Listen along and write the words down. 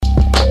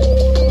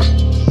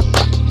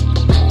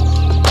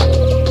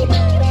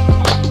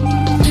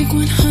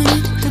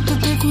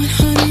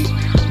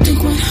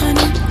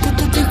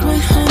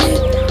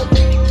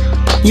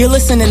You're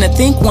listening to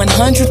Think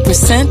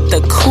 100%,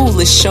 the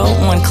coolest show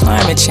on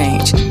climate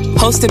change.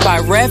 Hosted by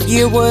Rev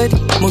Yearwood,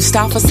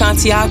 Mustafa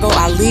Santiago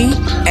Ali,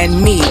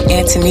 and me,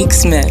 Antonique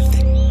Smith.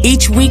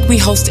 Each week we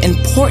host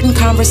important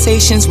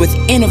conversations with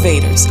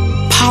innovators,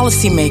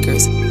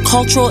 policymakers,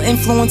 cultural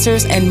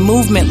influencers, and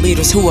movement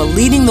leaders who are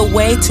leading the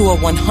way to a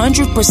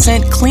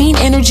 100% clean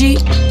energy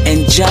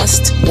and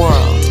just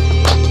world.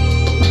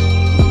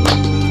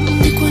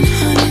 Think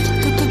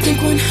 100,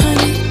 think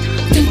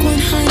 100, think 100, think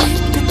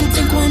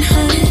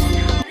 100.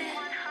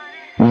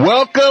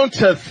 Welcome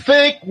to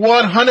Think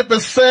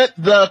 100%,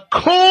 the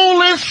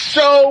coolest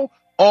show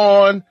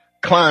on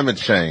climate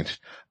change.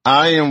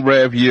 I am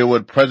Rev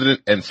Yearwood,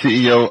 President and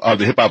CEO of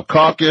the Hip Hop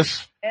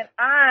Caucus. And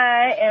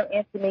I am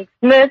Antonique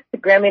Smith,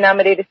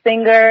 Grammy-nominated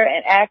singer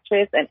and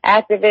actress and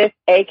activist,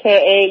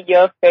 a.k.a.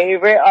 your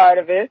favorite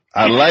artist.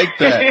 I like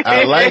that.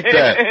 I like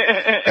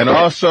that. And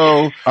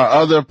also, our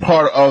other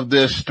part of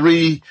this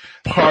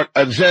three-part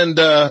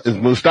agenda is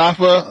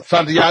Mustafa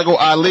Santiago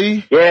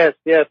Ali. Yes,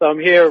 I'm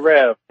here,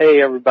 Rev.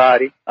 Hey,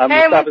 everybody. I'm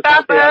Hey, Mustafa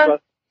Santiago.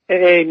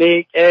 Hey,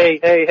 Neek.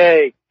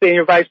 Hey.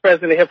 Senior Vice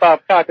President of Hip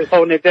Hop Caucus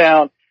holding it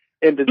down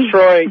in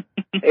Detroit.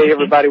 Hey,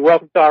 everybody.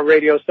 Welcome to our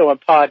radio show and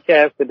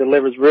podcast that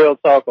delivers real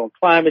talk on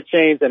climate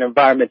change and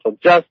environmental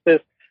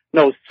justice.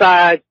 No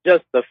sides,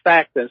 just the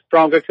facts and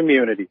stronger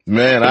community.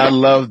 Man, I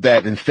love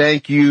that. And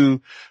thank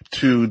you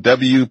to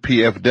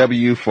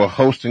WPFW for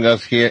hosting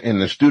us here in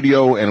the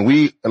studio. And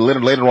we, a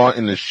little later on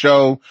in the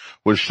show,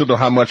 will show them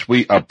how much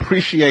we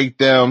appreciate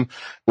them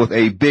with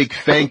a big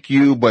thank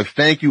you. But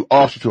thank you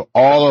also to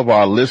all of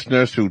our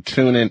listeners who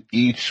tune in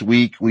each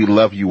week. We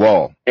love you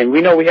all. And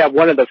we know we have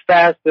one of the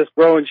fastest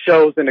growing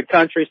shows in the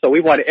country. So we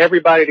want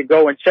everybody to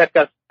go and check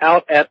us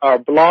out at our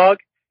blog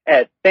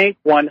at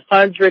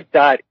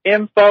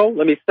think100.info.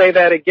 Let me say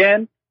that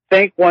again,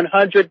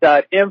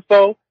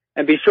 think100.info.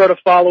 And be sure to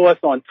follow us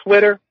on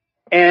Twitter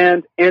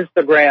and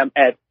Instagram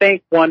at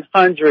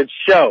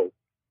Think100Show.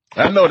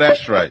 I know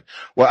that's right.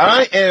 Well,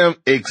 I am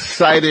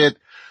excited,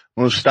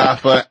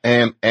 Mustafa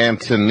and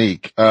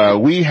Antonique.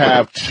 We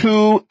have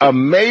two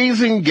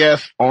amazing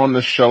guests on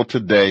the show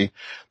today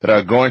that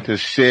are going to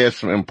share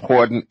some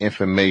important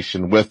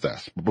information with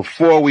us.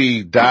 Before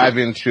we dive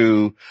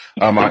into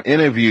our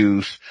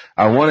interviews,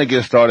 I want to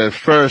get started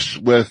first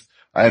with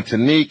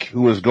Antonique,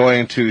 who is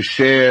going to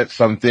share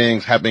some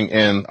things happening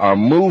in our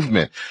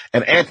movement.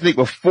 And Antonique,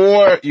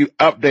 before you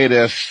update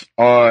us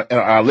or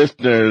our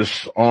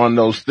listeners on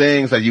those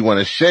things that you want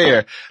to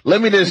share,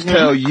 let me just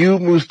tell you,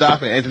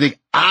 Mustafa and Antonique,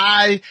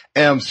 I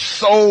am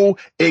so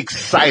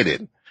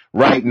excited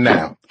right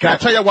now. Can I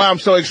tell you why I'm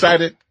so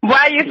excited? Why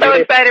are you so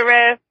excited,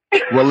 Rev?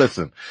 Well,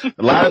 listen,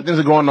 a lot of things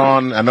are going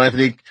on. I know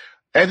Antonique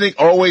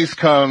always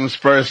comes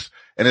first.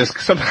 And it's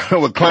sometimes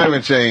with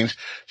climate change,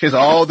 she has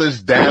all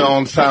this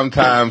down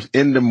sometimes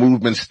in the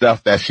movement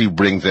stuff that she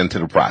brings into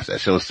the process.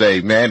 She'll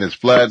say, man, there's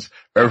floods,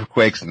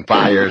 earthquakes, and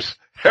fires,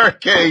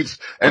 hurricanes.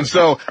 And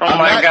so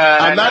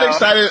I'm not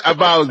excited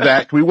about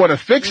that. We want to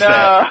fix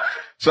that.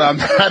 So I'm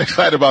not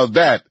excited about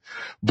that.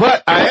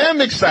 But I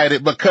am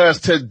excited because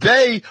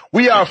today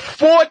we are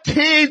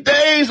 14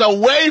 days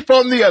away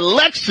from the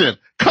election.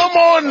 Come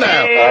on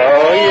now. Oh,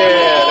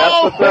 yeah.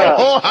 That's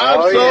what's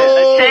up.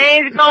 The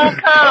change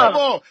gonna come. Come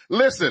on.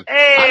 Listen,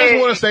 I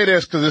just want to say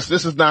this because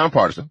this is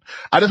nonpartisan.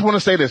 I just want to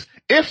say this.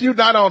 If you're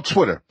not on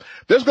Twitter,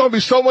 there's going to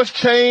be so much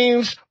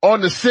change on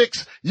the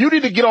 6th. You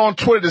need to get on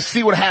Twitter to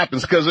see what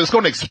happens because it's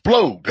going to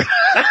explode.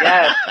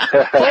 Yes.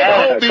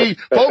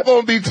 Folks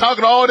going to be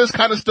talking all this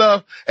kind of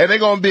stuff and they're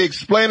going to be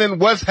explaining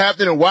what's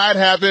happening and why it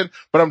happened.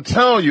 But I'm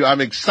telling you, I'm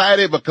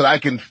excited because I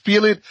can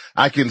feel it.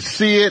 I can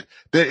see it.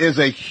 There is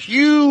a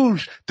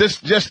huge,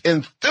 just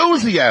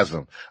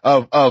enthusiasm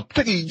of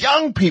particularly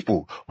young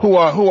people who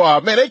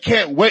are, man, they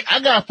can't wait. I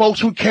got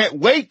folks who can't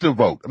wait to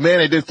vote.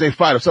 Man, they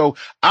fight it. So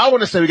I want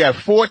to say we got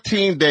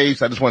 14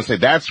 days. I just want to say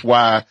that's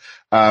why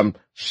I'm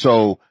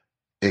so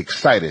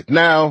excited.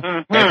 Now,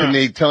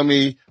 Anthony, tell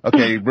me,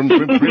 okay, bring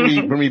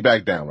me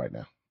back down right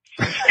now.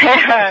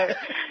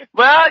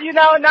 Well,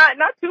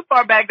 not too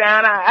far back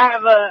down. I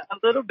have a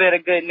little bit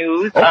of good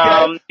news.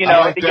 Okay.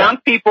 Young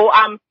people,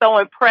 I'm so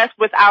impressed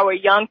with our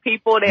young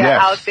people. They're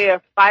out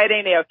there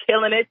fighting. They're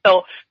killing it.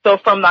 So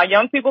from our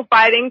young people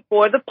fighting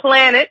for the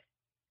planet,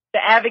 the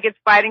advocates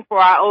fighting for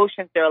our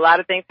oceans, there are a lot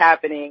of things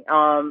happening.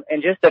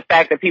 And just the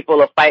fact that people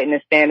are fighting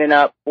and standing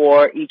up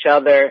for each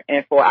other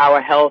and for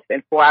our health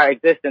and for our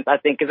existence, I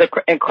think is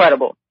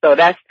incredible. So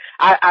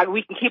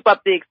we can keep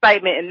up the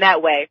excitement in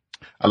that way.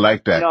 I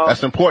like that.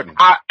 That's important.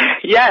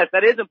 Yes,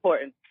 that is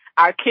important.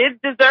 Our kids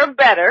deserve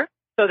better,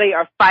 so they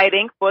are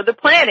fighting for the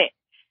planet.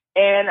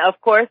 And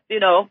of course,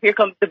 here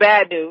comes the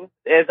bad news,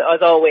 as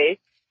always.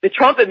 The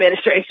Trump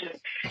administration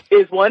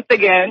is once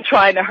again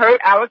trying to hurt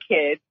our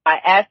kids by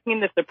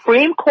asking the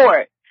Supreme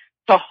Court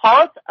to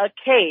halt a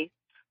case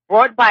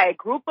brought by a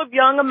group of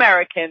young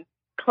Americans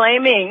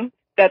claiming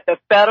that the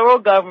federal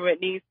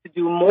government needs to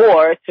do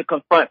more to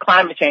confront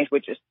climate change,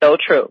 which is so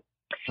true.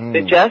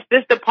 The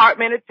Justice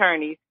Department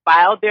attorneys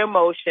filed their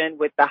motion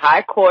with the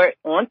High Court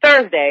on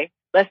Thursday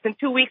less than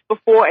 2 weeks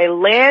before a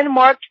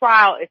landmark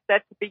trial is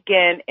set to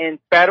begin in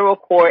federal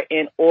court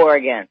in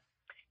Oregon.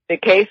 The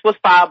case was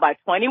filed by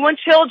 21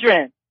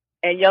 children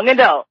and young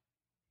adults.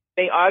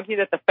 They argue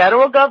that the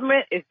federal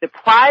government is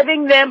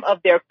depriving them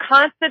of their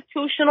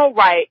constitutional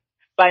right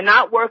by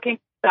not working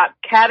to stop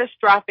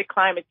catastrophic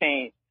climate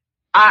change.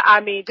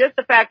 I mean, just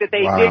the fact that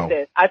they did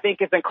this, I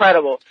think is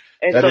incredible.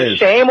 And so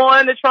shame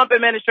on the Trump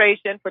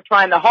administration for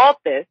trying to halt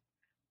this.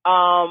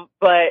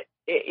 But,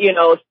 you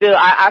know, still,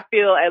 I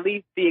feel at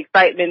least the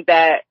excitement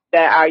that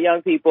our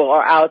young people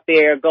are out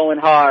there going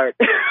hard.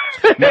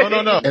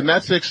 No. And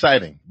that's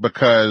exciting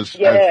because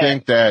I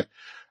think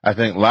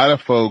a lot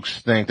of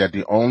folks think that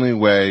the only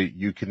way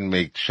you can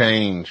make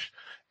change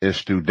is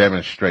through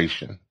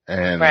demonstration.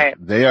 And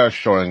they are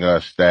showing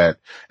us that,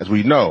 as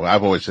we know,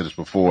 I've always said this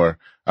before,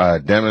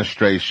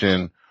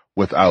 demonstration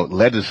without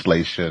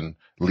legislation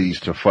leads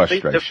to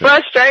frustration.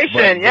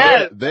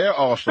 Yes. They're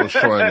also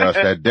showing us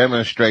that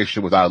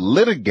demonstration without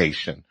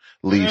litigation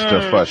leads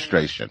to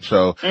frustration.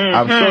 So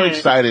I'm so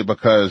excited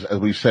because, as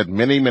we've said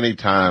many, many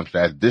times,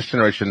 that this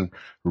generation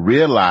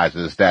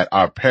realizes that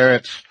our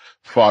parents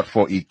fought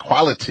for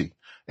equality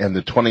in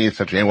the 20th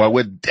century. And while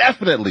we're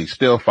definitely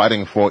still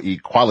fighting for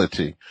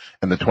equality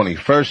in the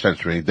 21st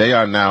century, they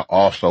are now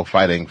also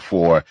fighting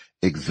for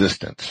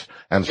existence.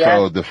 And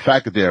so the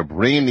fact that they're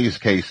bringing these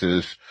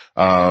cases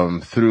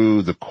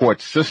through the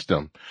court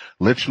system,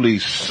 literally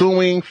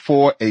suing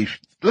for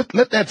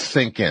let that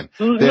sink in.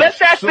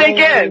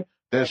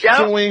 They're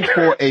suing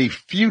for a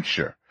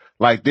future.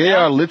 Like they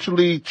are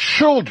literally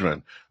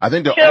children. I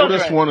think the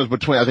oldest one is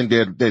between, I think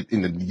they're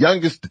in the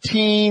youngest, the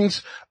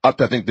teens, up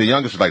to, I think the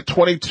youngest is like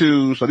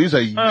 22. So these are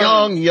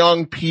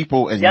young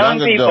people and young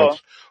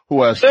adults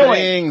who are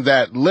saying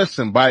that,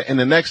 listen, in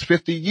the next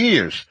 50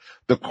 years,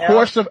 the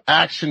course of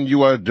action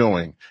you are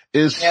doing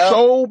is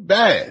so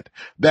bad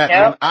that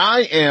when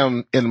I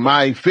am in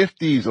my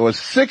 50s or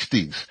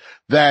 60s,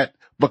 that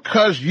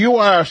because you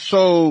are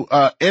so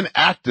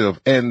inactive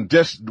and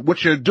just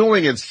what you're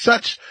doing is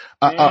such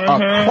a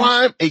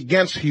crime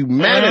against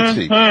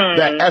humanity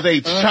that as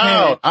a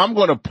child, I'm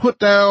going to put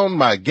down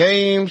my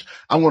games.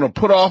 I'm going to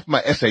put off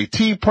my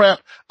SAT prep.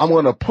 I'm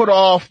going to put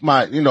off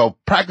my,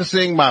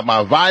 practicing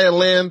my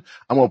violin.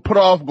 I'm going to put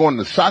off going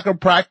to soccer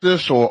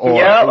practice or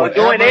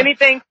doing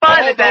anything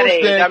fun at that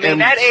age. I mean,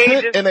 that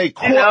age is, in a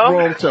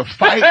courtroom to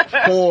fight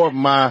for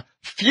my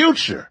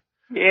future.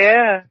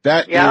 Yeah.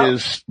 That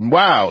is,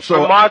 wow.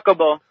 So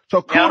remarkable.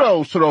 So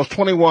kudos to those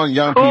 21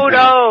 young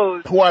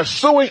people who are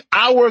suing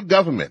our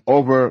government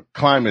over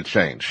climate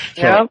change.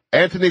 So,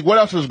 Anthony, what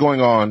else is going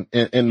on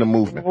in the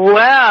movement?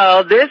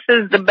 Well, this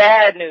is the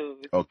bad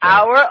news. Okay.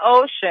 Our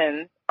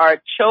oceans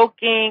are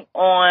choking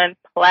on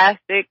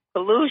plastic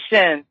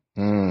pollution.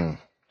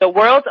 The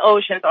world's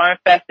oceans are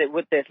infested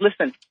with this.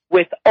 Listen,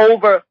 with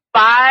over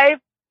 5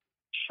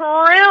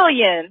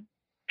 trillion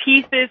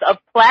pieces of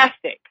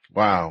plastic.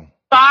 Wow.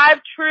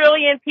 5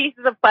 trillion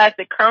pieces of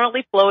plastic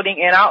currently floating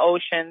in our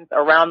oceans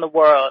around the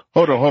world.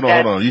 Hold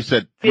on. You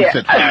said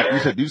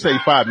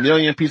 5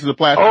 million pieces of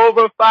plastic?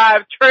 Over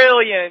 5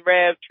 trillion,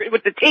 Rev,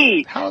 with the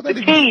T. How is that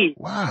the T.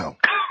 Wow.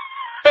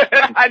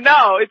 I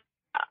know. It's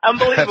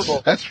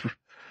unbelievable. That's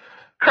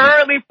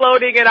currently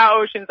floating in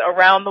our oceans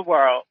around the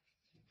world.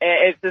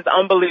 It's just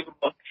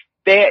unbelievable.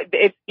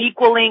 It's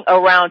equaling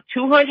around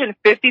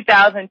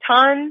 250,000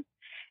 tons.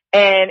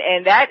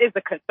 And that is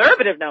a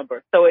conservative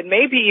number. So it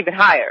may be even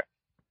higher.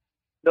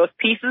 Those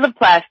pieces of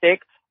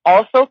plastic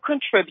also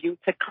contribute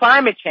to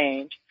climate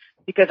change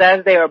because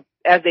as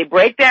they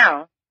break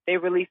down, they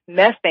release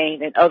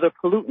methane and other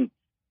pollutants.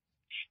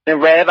 And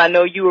Rev, I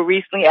know you were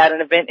recently at an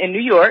event in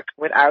New York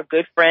with our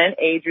good friend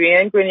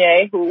Adrienne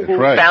Grenier, who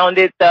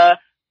founded the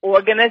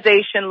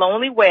organization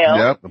Lonely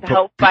Whale to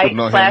help fight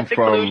plastic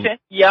pollution.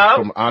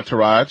 From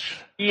Entourage.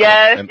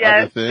 Yes.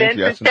 Things.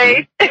 Vincent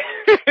Chase.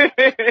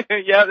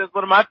 Yeah, that's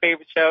one of my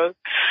favorite shows.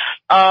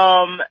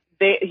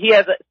 He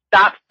has a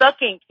Stop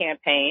Sucking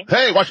campaign.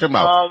 Hey, watch your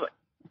mouth.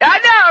 I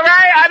know,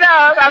 right? I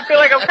know. I feel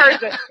like I'm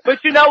cursing.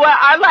 But you know what?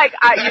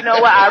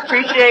 I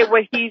appreciate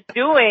what he's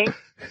doing.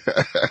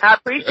 I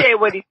appreciate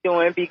what he's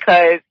doing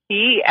because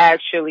he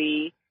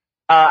actually,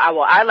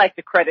 I like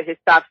to credit his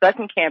Stop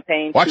Sucking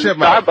campaign to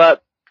Starbucks.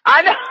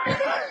 I know.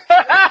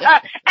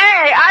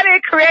 Hey, I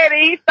didn't create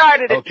it. He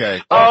started it. Okay.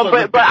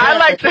 But I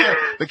like to.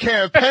 The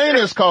campaign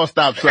is called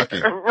Stop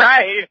Sucking.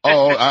 Right.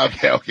 Oh,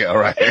 okay. All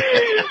right.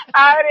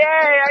 I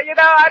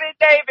didn't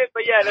name it,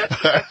 but yeah,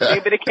 that's the name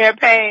of the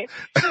campaign.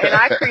 And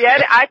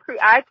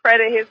I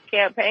credit his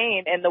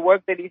campaign and the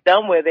work that he's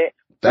done with it.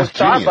 That's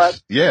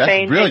Starbucks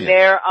changing brilliant.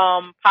 Their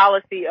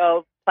policy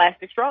of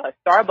plastic straws.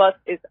 Starbucks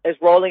is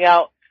rolling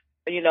out.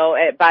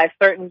 By a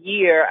certain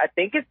year, I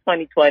think it's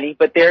 2020,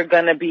 but there are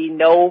going to be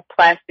no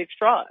plastic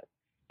straws.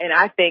 And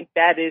I think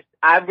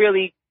I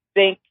really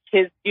think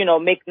his,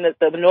 making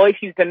the noise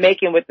he's been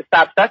making with the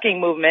Stop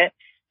Sucking movement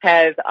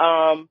has,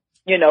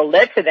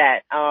 led to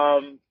that.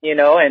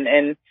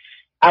 And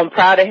I'm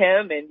proud of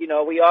him, and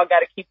we all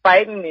got to keep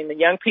fighting. And the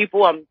young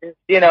people, I'm just,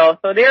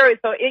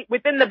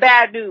 within the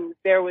bad news,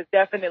 there was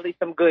definitely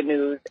some good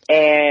news,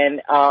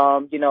 and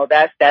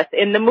that's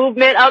in the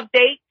movement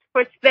update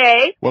for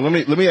today. Well, let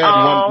me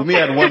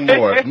add one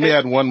more. Let me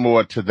add one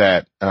more to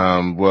that.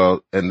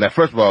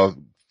 First of all,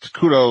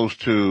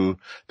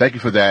 thank you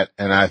for that,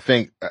 and I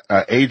think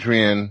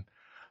Adrian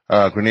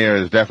Grenier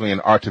is definitely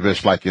an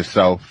archivist like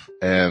yourself,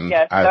 and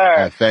yes,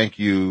 I thank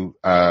you,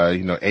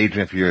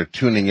 Adrian, if you're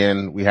tuning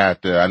in.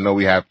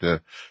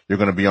 You're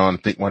going to be on, I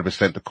think,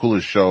 100% the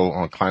coolest show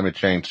on climate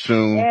change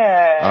soon.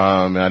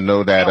 Yeah. And I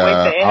know that,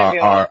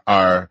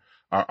 our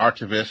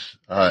archivist,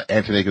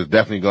 Antonique, is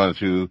definitely going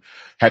to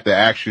have to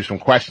ask you some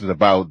questions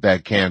about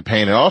that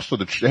campaign. And also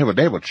they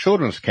have a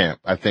children's camp,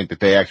 I think, that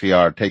they actually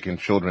are taking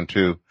children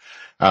to.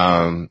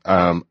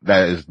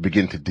 That is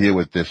beginning to deal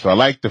with this. So I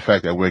like the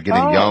fact that we're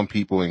getting young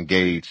people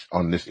engaged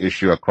on this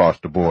issue across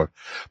the board.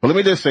 But let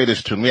me just say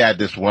this too. Let me add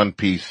this one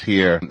piece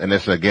here. And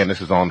this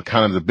is on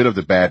kind of the bit of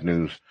the bad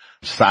news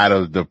side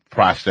of the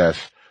process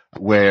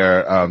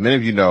where, many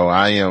of you know,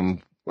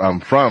 I'm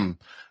from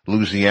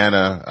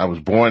Louisiana. I was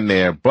born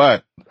there,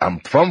 but I'm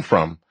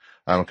because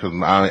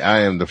I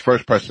am the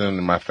first person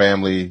in my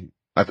family,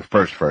 not the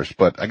first,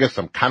 but I guess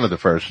I'm kind of the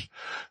first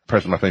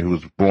person in my family who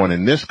was born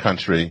in this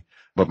country.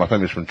 But my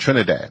family is from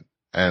Trinidad.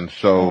 And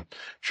so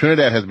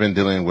Trinidad has been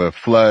dealing with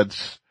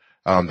floods,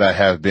 that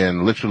have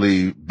been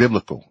literally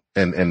biblical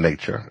in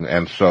nature.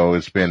 And so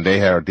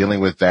they are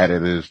dealing with that.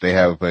 They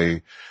have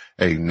a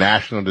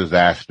national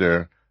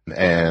disaster,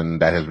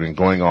 and that has been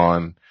going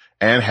on,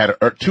 and had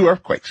 2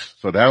 earthquakes.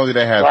 So not only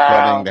they had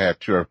flooding, they had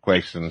 2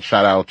 earthquakes. And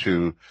shout out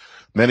to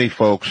many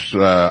folks,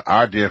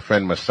 our dear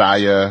friend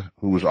Messiah,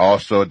 who was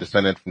also a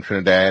descendant from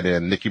Trinidad,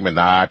 and Nicki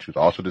Minaj, who's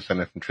also a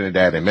descendant from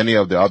Trinidad, and many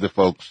of the other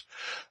folks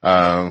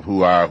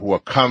who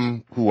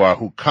come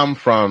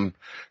from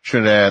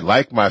Trinidad,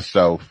 like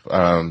myself.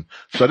 So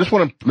I just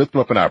want to lift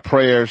them up in our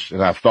prayers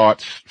and our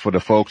thoughts for the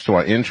folks who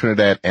are in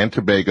Trinidad and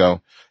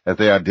Tobago as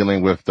they are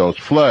dealing with those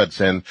floods.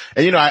 And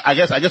I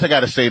guess I got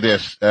to say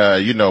this.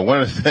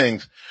 One of the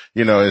things,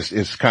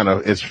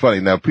 it's funny.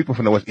 Now, people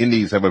from the West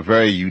Indies have a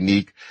very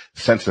unique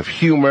sense of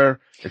humor.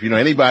 If you know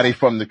anybody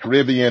from the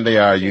Caribbean, they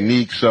are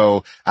unique.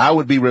 So I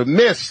would be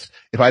remiss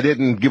if I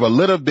didn't give a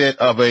little bit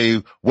of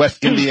a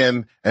West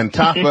Indian, and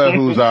Tafa,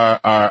 who's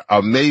our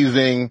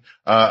amazing,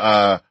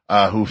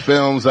 who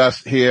films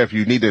us here. If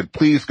you need to,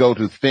 please go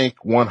to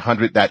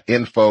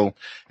think100.info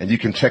and you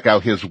can check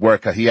out his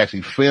work. He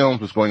actually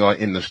films what's going on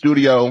in the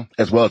studio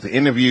as well as the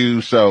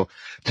interviews. So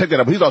check that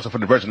out. He's also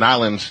from the Virgin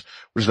Islands,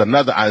 which is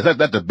another island.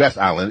 That's the best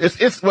island.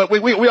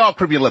 We all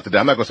Caribbean left today.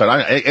 I'm not going to start.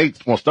 I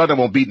won't start. I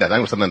won't beat that. I ain't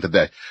going to start nothing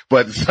today.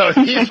 But so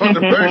he's from the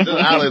Virgin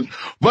Islands.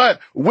 But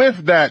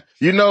with that,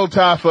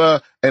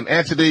 Tafa and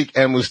Antonique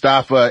and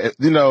Mustafa,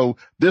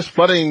 this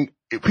flooding,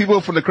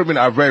 people from the Caribbean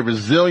are very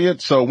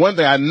resilient. So one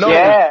thing I know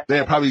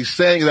they're probably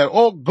saying that,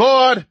 oh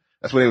God,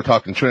 that's what they were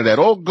talking Trinidad.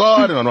 Oh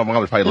God, and I know my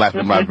mom was probably laughing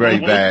at my very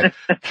bad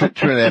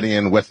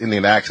Trinidadian West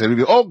Indian accent.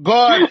 Be, oh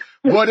God,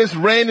 boy, this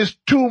rain is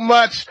too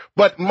much,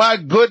 but my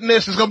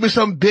goodness, there's gonna be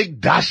some big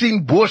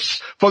dashing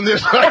bush from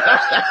this. All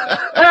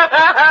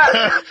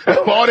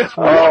this water.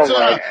 Oh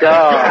my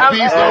God. I'm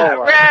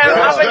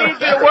gonna need you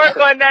to work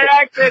on that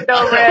accent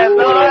though, man.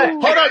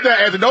 Hold up there,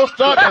 Anthony. Don't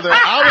start nothing.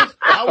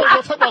 I was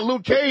gonna talk about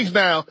Luke Cage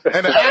now,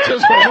 and the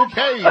accents from Luke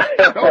Cage.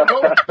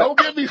 Don't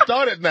get me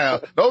started now.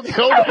 Don't like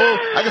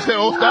I can say,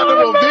 don't start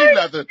no big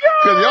nothing,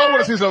 because y'all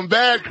want to see some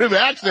bad Caribbean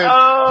accents.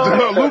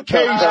 Luke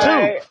Cage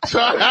too. So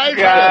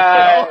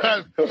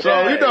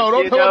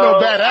don't tell no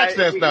bad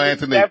accents now,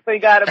 Anthony. Definitely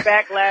got a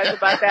backlash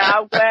about that.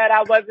 I'm glad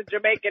I wasn't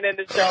Jamaican in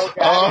the show,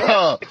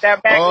 guys.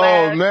 That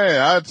backlash. Oh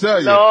man, I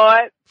tell you.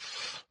 Lord.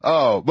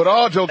 Oh, but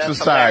all jokes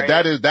aside,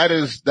 that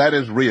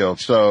is real.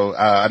 So,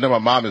 I know my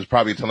mom is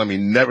probably telling me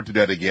never to do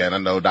that again. I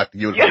know Dr.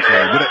 Ewing was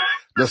saying,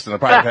 listen, I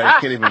probably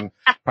can't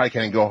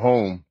even go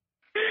home,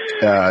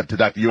 to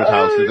Dr. Ewing's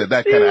house.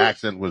 That kind of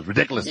accent was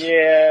ridiculous.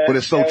 Yeah. But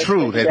it's so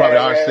true. They probably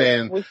are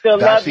saying,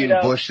 Dashing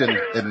Bush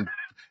and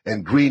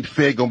green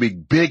fig gonna be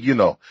big,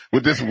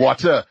 with this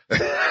water.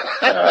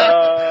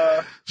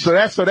 So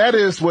that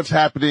is what's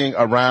happening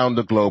around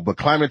the globe. But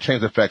climate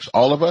change affects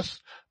all of us.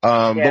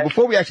 But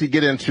before we actually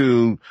get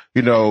into,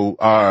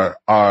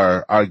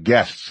 our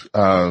guests,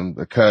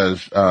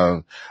 because,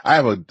 I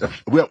have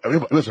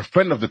there's a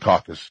friend of the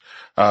caucus.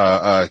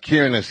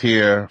 Kieran is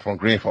here from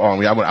Green for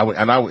All.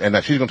 And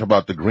she's going to talk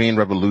about the green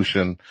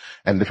revolution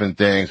and different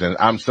things. And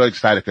I'm so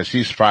excited because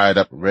she's fired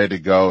up, ready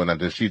to go.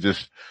 And she's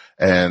just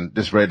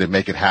ready to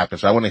make it happen.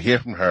 So I want to hear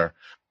from her.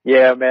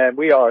 Yeah, man,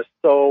 we are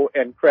so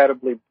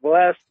incredibly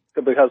blessed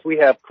because we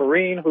have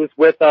Corrine who's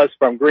with us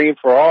from Green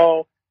for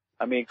All.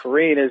 I mean,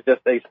 Corrine is just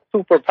a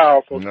super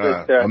powerful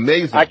sister.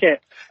 Amazing. I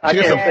can't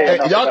say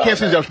y'all can't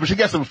see that, but she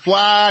got some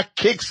fly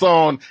kicks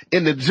on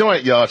in the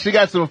joint, y'all. She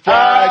got some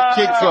fly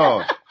kicks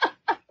on.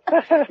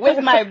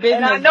 With my business.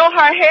 And I know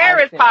her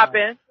hair is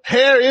popping.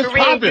 Hair is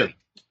popping.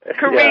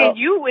 Corrine,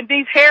 you and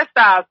these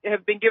hairstyles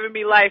have been giving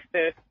me life,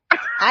 sis.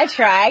 I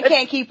try. I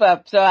can't keep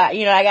up. So,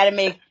 I got to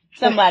make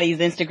somebody's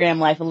Instagram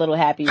life a little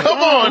happier. Come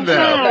on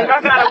now.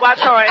 Y'all gotta watch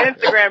her on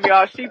Instagram,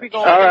 y'all. She be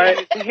going. All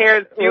right. Her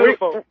hair is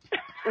beautiful.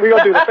 We're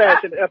going to do the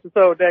fashion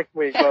episode next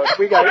week, but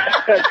we got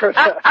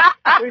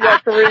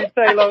Kareen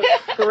Taylor.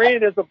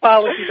 Kareen is the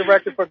policy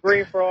director for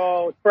Green for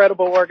All,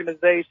 incredible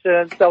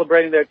organization,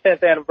 celebrating their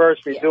 10th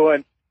anniversary,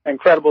 doing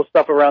incredible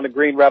stuff around the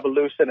Green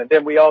Revolution. And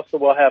then we also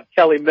will have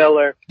Kelly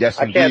Miller. Yes,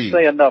 I indeed. can't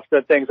say enough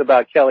good things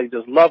about Kelly.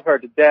 Just love her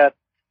to death.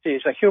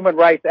 She's a human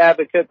rights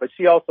advocate, but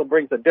she also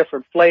brings a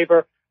different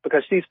flavor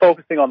because she's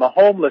focusing on the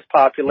homeless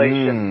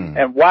population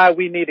and why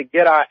we need to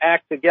get our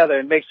act together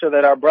and make sure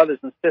that our brothers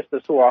and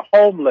sisters who are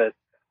homeless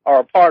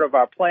are a part of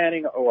our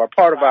planning or a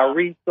part of our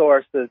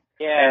resources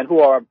and who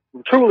are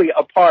truly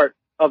a part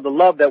of the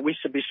love that we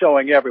should be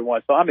showing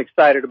everyone. So I'm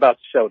excited about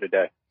the show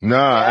today. No,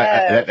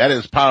 that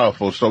is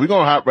powerful. So we're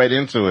going to hop right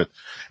into it.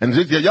 And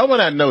y'all might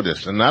not know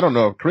this, and I don't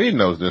know if Kareen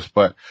knows this,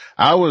 but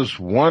I was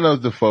one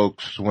of the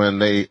folks when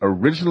they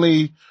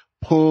originally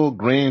pulled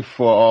Green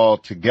for All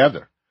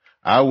together.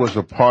 I was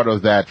a part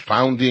of that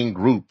founding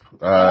group.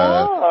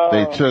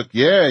 They took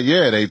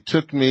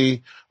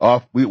me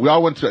off. We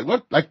all went to,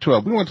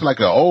 we went to like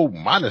an old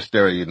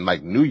monastery in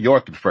like New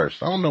York at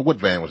first. I don't know what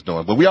Van was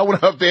doing, but we all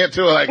went up there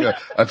to like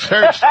a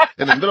church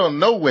in the middle of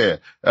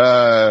nowhere.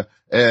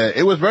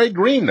 It was very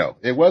green though.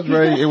 It was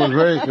very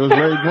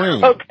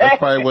green. Okay. That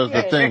probably was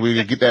the thing. We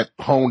could get that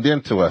honed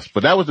into us,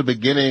 but that was the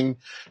beginning.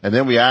 And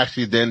then we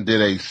actually then did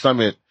a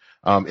summit,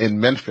 in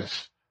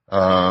Memphis.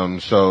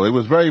 So it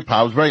was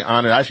I was very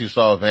honored. I actually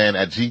saw Van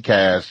at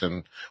GCAS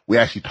and we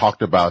actually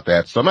talked about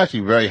that. So I'm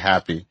actually very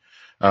happy,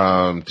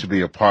 to be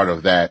a part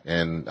of that.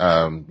 And,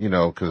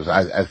 cause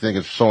I think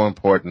it's so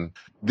important.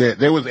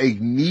 There was a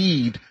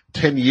need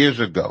 10 years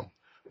ago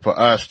for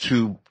us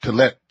to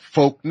let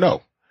folk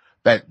know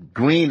that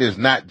green is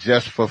not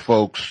just for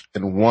folks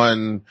in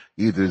one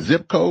either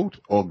zip code,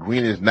 or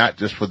green is not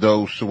just for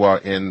those who are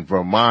in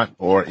Vermont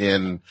or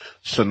in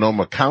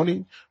Sonoma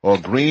County, or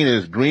green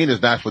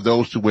is not for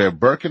those who wear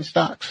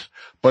Birkenstocks,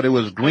 but it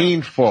was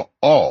green for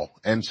all.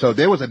 And so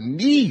there was a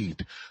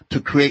need to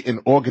create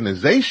an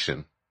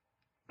organization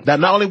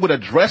that not only would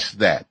address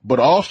that, but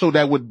also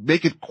that would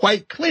make it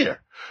quite clear,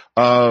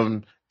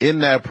 in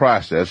that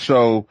process.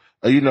 So,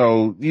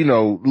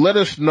 let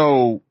us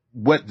know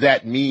what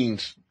that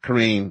means,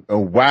 Kareen,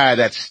 or why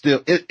that's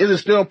still, is it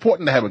still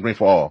important to have a Green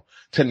for All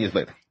 10 years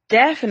later?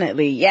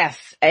 Definitely, yes.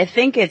 I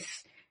think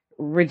it's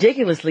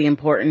ridiculously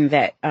important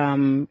that,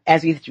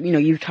 as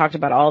you've talked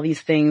about all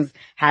these things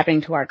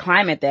happening to our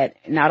climate, that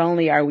not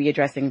only are we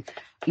addressing,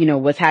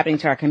 what's happening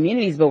to our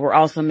communities, but we're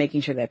also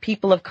making sure that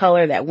people of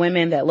color, that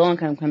women, that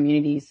low-income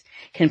communities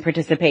can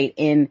participate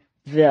in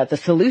the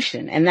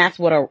solution. And that's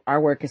what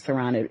our work is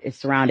surrounded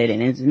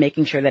in, is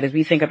making sure that as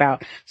we think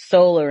about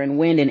solar and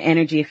wind and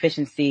energy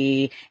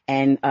efficiency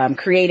and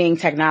creating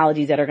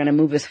technologies that are going to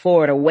move us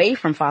forward away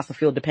from fossil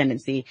fuel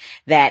dependency,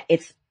 that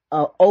it's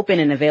open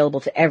and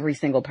available to every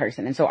single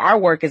person. And so our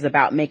work is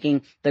about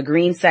making the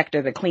green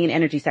sector, the clean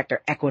energy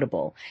sector,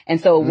 equitable. And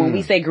so when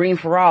we say Green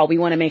for All, we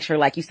want to make sure,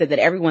 like you said, that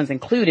everyone's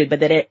included, but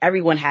that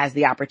everyone has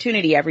the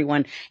opportunity,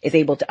 everyone is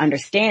able to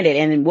understand it.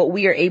 And what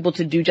we are able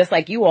to do, just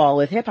like you all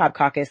with Hip Hop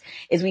Caucus,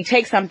 is we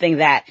take something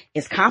that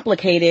is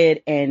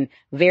complicated and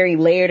very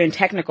layered and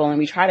technical, and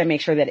we try to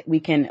make sure that we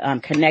can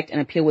connect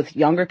and appeal with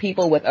younger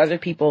people, with other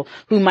people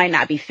who might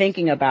not be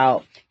thinking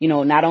about,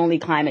 not only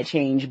climate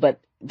change, but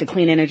the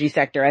clean energy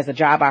sector as a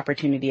job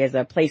opportunity, as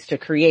a place to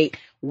create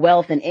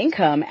wealth and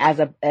income, as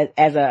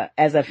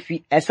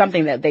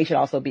something that they should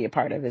also be a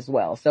part of as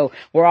well. So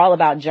we're all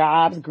about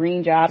jobs,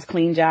 green jobs,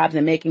 clean jobs,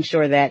 and making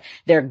sure that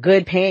they're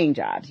good paying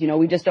jobs.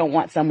 We just don't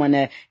want someone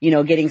to,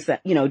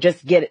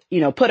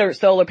 put a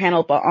solar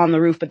panel on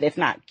the roof, but it's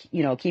not,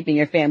 keeping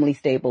your family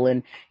stable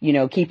and,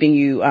 keeping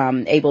you,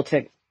 able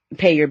to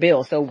pay your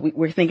bills. So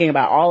we're thinking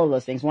about all of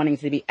those things, wanting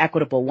it to be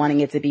equitable, wanting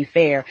it to be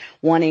fair,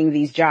 wanting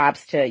these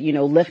jobs to,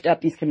 lift up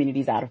these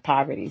communities out of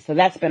poverty. So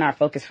that's been our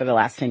focus for the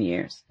last 10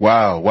 years.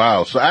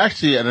 Wow. So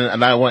actually,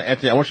 and I want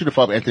Anthony, I want you to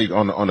follow up Anthony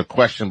on the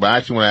question, but I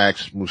actually want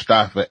to ask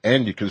Mustafa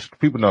and you, because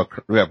people know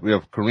we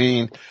have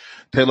Kareen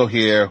Taylor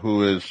here,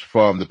 who is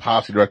from the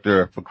policy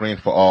director for Green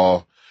for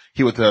All.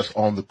 Here with us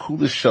on the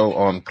coolest show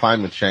on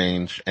climate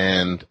change.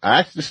 And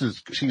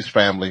she's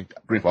family,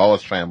 Green for All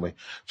is family.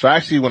 So I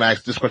actually want to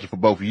ask this question for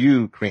both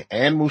you, Kareen,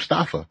 and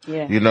Mustafa.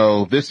 Yeah.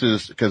 This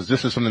is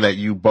something that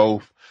you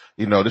both,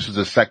 this is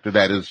a sector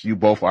that is, you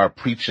both are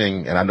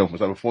preaching. And I know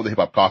before the Hip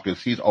Hop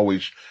Caucus, he's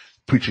always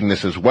preaching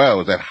this as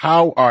well, is that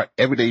how are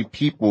everyday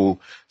people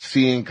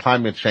seeing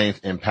climate change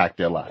impact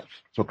their lives?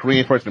 So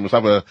Kareen first, and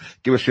Mustafa,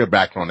 give us your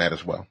background on that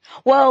as well.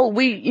 Well,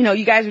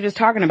 you guys were just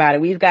talking about it.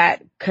 We've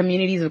got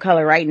communities of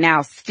color right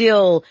now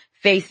still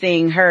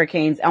facing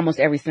hurricanes almost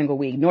every single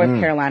week. North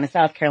Carolina,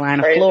 South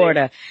Carolina,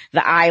 Florida,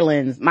 the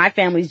islands. My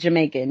family's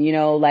Jamaican,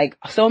 like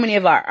so many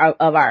of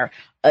our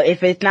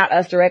if it's not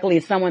us directly,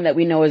 it's someone that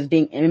we know is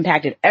being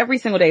impacted every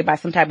single day by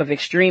some type of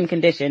extreme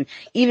condition,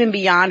 even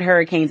beyond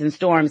hurricanes and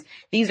storms.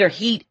 These are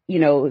heat,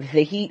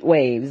 the heat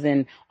waves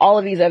and all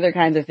of these other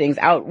kinds of things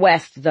out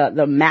west,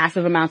 the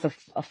massive amounts of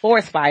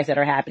forest fires that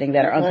are happening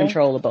that are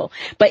uncontrollable.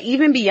 But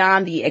even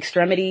beyond the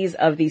extremities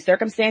of these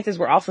circumstances,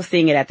 we're also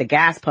seeing it at the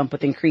gas pump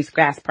with increased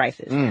gas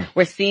prices.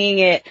 We're seeing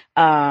it,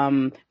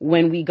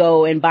 when we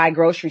go and buy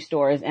grocery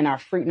stores and our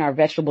fruit and our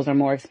vegetables are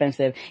more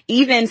expensive.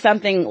 Even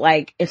something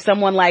like if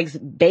someone likes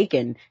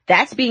bacon,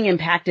 that's being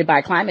impacted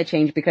by climate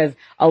change because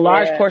a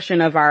large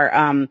portion of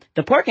our,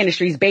 the pork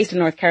industry is based in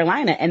North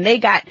Carolina, and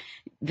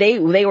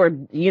they were,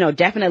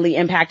 definitely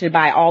impacted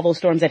by all those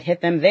storms that hit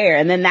them there.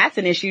 And then that's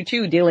an issue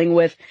too, dealing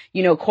with,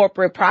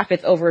 corporate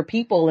profits over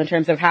people in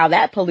terms of how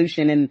that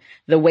pollution and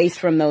the waste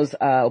from those,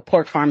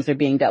 pork farms are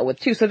being dealt with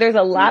too. So there's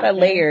a lot of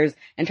layers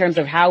in terms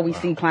of how we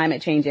see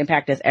climate change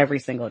impact us every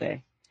single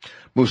day.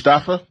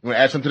 Mustafa, you want to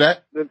add something to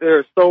that? There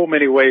are so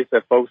many ways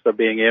that folks are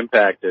being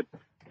impacted.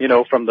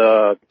 From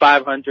the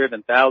 500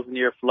 and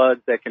 1,000-year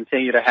floods that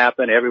continue to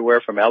happen everywhere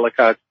from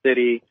Ellicott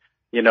City,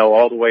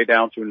 all the way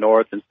down through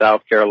North and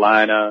South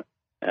Carolina,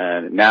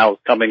 and now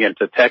it's coming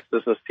into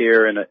Texas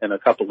here in a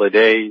couple of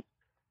days,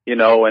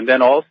 and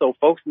then also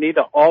folks need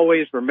to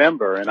always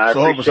remember, and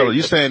So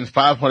you're saying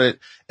 500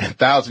 and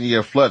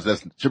 1,000-year floods,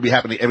 that should be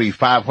happening every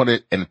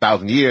 500 and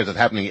 1,000 years, that's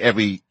happening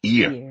every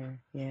year.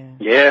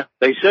 Yeah,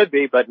 they should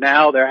be, but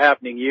now they're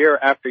happening year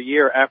after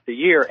year after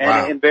year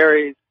and in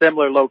very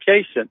similar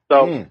locations.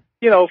 So,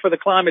 for the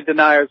climate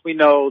deniers, we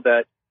know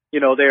that,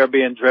 they are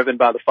being driven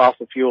by the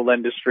fossil fuel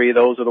industry.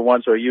 Those are the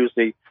ones who are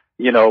usually,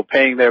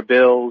 paying their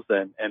bills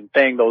and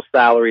paying those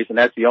salaries. And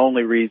that's the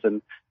only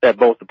reason that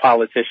both the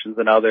politicians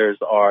and others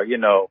are,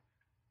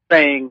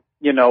 saying,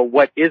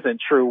 what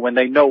isn't true when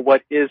they know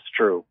what is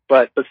true.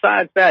 But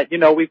besides that,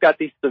 we've got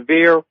these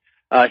severe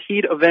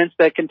heat events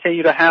that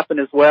continue to happen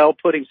as well,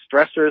 putting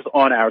stressors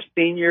on our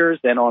seniors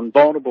and on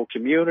vulnerable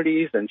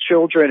communities and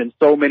children and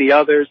so many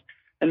others.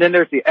 And then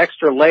there's the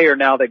extra layer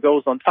now that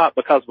goes on top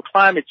because of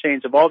climate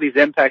change of all these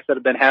impacts that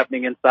have been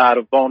happening inside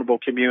of vulnerable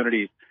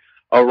communities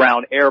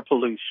around air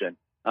pollution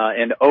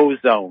and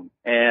ozone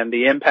and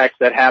the impacts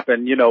that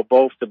happen,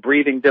 both the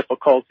breathing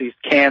difficulties,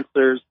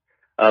 cancers,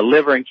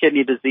 liver and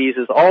kidney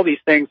diseases. All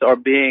these things are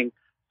being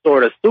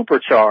sort of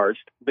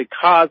supercharged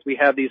because we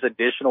have these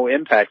additional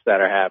impacts that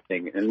are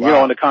happening. And,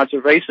 on the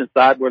conservation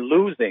side, we're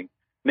losing.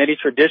 Many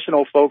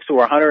traditional folks who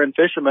are hunter and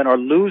fishermen are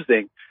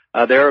losing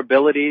their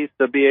abilities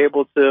to be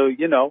able to,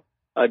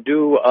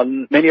 do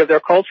many of their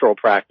cultural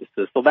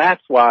practices. So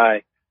that's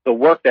why the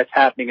work that's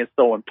happening is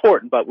so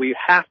important. But we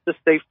have to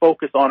stay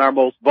focused on our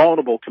most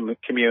vulnerable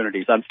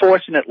communities.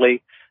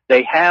 Unfortunately,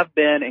 they have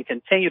been and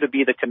continue to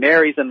be the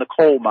canaries in the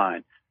coal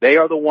mine. They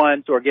are the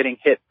ones who are getting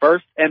hit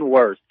first and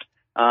worst.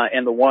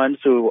 And the ones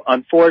who,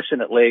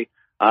 unfortunately,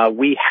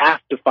 we have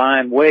to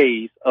find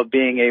ways of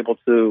being able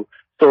to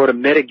sort of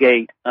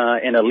mitigate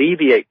and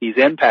alleviate these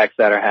impacts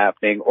that are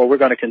happening, or we're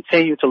going to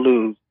continue to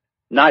lose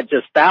not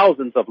just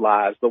thousands of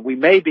lives, but we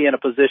may be in a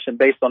position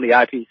based on the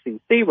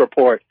IPCC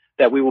report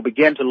that we will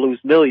begin to lose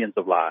millions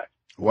of lives.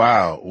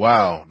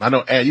 Wow. I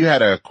know, Ed, you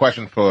had a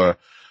question for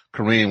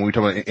Karine when we were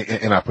talking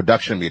in our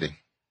production meeting.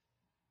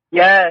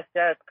 Yes,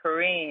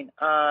 Karine.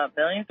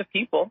 Millions of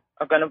people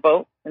are going to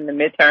vote in the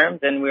midterms,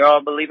 and we're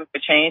all believing for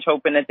change,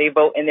 hoping that they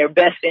vote in their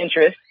best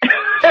interest.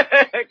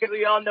 Because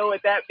we all know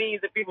what that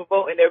means. If people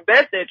vote in their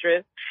best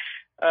interest,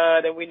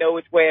 then we know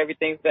which way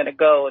everything's going to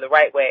go, the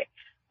right way.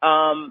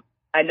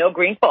 I know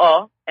Green for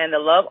All and the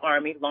Love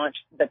Army launched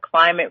the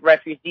Climate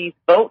Refugees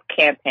Vote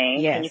campaign.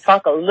 Yes. Can you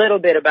talk a little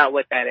bit about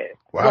what that is?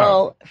 Wow.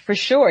 Well, for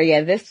sure.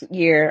 Yeah. This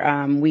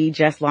year, we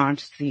just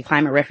launched the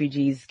Climate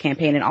Refugees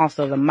campaign and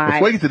also the My.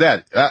 Before we get to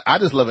that, I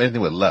just love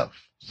anything with love.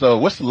 So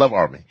what's the Love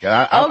Army?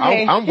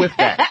 I'm with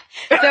that.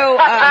 So,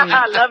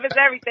 love is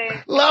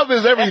everything. Love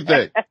is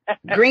everything.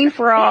 Green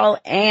for All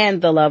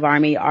and the Love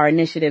Army are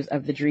initiatives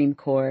of the Dream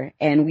Corps,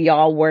 and we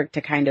all work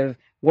to kind of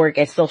work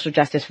at social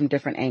justice from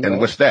different angles. And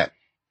what's that?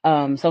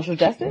 Social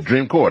justice?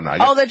 Dream Corps now.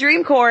 Oh, the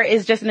Dream Corps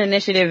is just an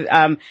initiative,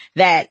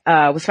 that,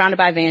 was founded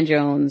by Van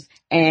Jones,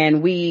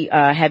 and we,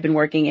 have been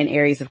working in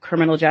areas of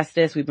criminal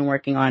justice. We've been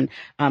working on,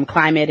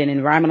 climate and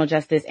environmental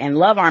justice, and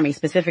Love Army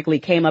specifically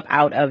came up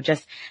out of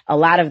just a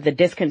lot of the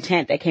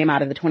discontent that came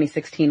out of the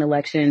 2016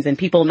 elections and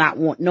people not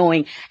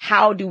knowing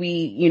how do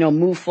we,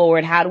 move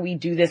forward? How do we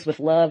do this with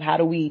love? How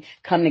do we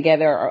come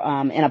together,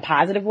 in a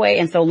positive way?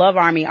 And so Love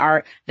Army,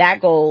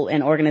 that goal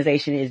and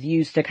organization is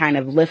used to kind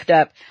of lift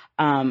up,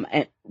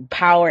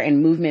 power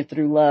and movement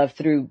through love,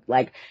 through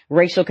like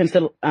racial,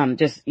 coming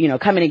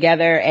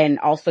together and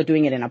also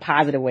doing it in a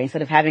positive way.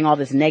 Instead of having all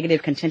this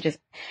negative, contentious,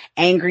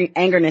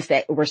 angerness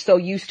that we're so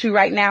used to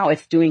right now,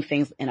 it's doing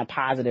things in a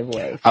positive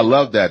way. I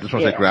love that. Just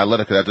want to say, I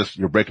love it because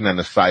you're breaking down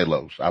the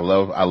silos. I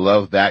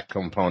love that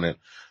component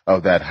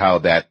of that, how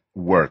that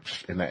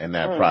works in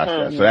that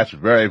process. So that's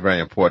very, very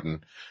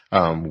important,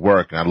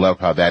 work. And I love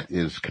how that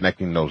is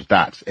connecting those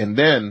dots. And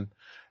then,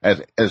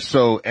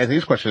 So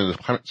Anthony's question is,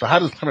 so how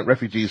does climate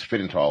refugees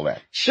fit into all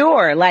that?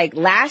 Sure. Like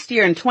last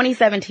year in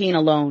 2017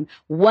 alone,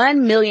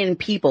 1 million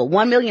people,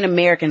 1 million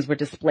Americans were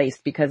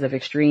displaced because of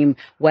extreme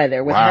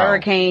weather, with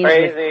hurricanes,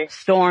 with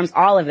storms,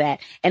 all of that.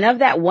 And of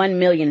that 1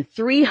 million,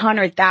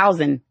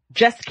 300,000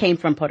 just came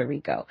from Puerto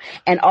Rico.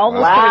 And all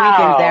those Puerto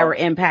Ricans that were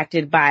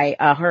impacted by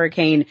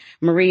Hurricane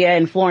Maria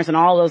and Florence and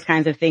all those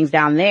kinds of things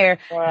down there,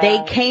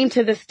 they came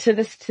to the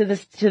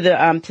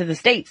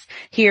States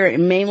here,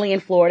 mainly in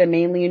Florida,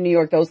 mainly in New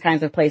York, those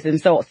kinds of places.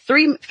 And so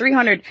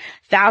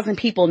 300,000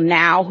 people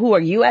now who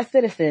are U.S.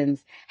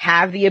 citizens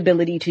have the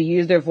ability to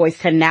use their voice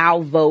to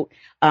now vote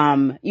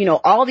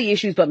all the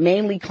issues, but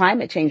mainly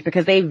climate change,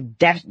 because they've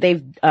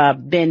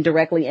been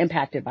directly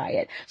impacted by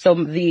it. So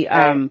the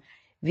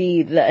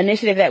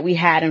initiative that we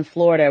had in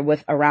Florida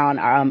with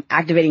around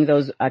activating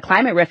those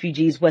climate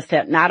refugees was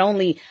to not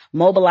only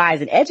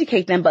mobilize and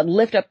educate them, but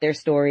lift up their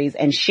stories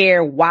and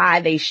share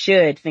why they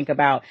should think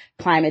about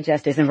climate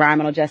justice,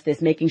 environmental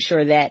justice, making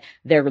sure that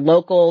their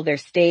local, their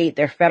state,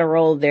 their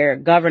federal, their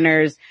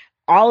governors,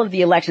 all of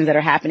the elections that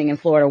are happening in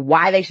Florida,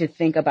 why they should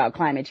think about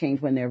climate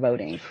change when they're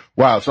voting.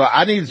 Wow. So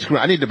I need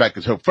to back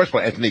this up. First of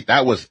all, Anthony,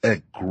 that was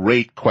a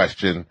great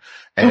question.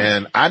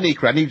 And I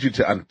need you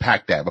to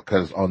unpack that,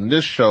 because on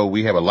this show,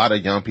 we have a lot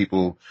of young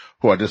people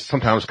who are just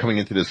sometimes coming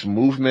into this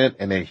movement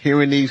and they're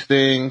hearing these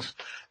things.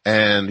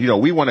 And,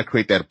 we want to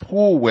create that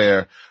pool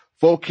where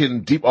folk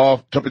can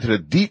jump into the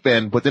deep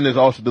end, but then there's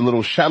also the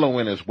little shallow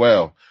end as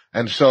well.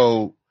 And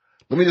so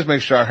let me just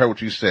make sure I heard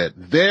what you said.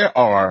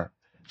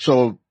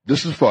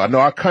 This is for, I know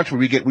our country,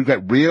 we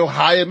got real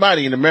high and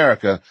mighty in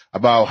America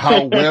about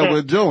how well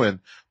we're doing.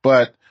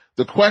 But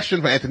the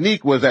question for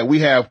Antonique was that we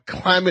have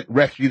climate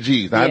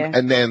refugees.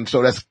 Yeah.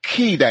 So that's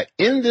key that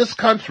in this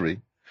country,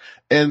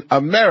 in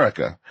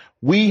America,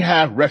 we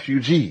have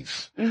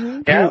refugees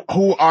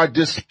who are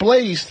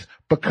displaced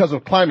because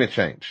of climate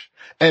change.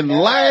 And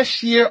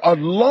last year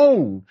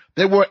alone,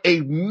 there were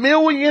 1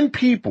 million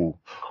people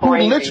who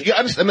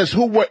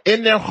who were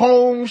in their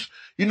homes,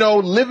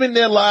 living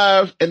their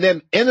lives, and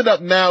then ended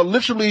up now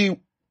literally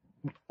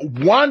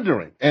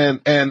wandering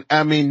and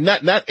I mean,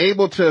 not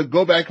able to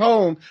go back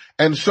home.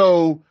 And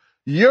so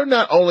you're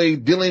not only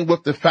dealing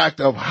with the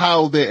fact of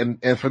how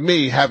and for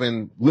me,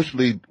 having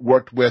literally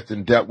worked with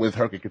and dealt with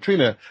Hurricane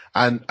Katrina,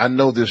 I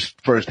know this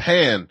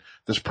firsthand,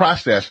 this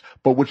process.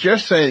 But what you're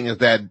saying is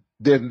that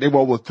there were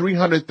over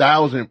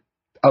 300,000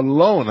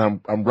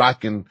 alone. I'm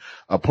rocking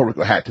a Puerto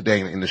Rico hat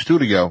today in the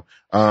studio.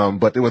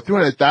 But there were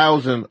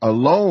 300,000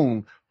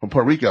 alone from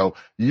Puerto Rico.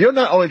 You're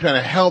not only trying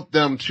to help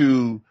them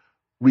to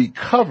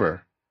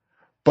recover,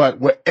 but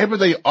wherever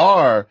they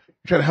are,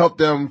 trying to help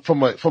them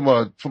from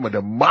a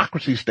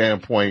democracy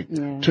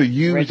standpoint to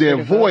use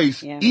their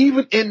voice,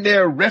 even in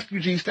their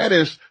refugee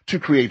status, to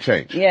create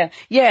change.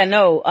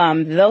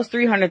 Those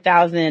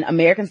 300,000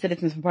 American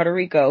citizens from Puerto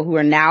Rico who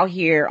are now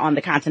here on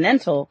the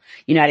continental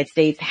United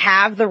States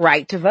have the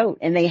right to vote,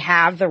 and they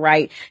have the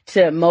right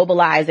to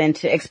mobilize and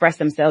to express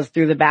themselves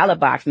through the ballot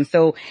box. And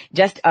so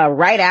just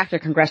right after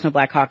Congressional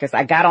Black Caucus,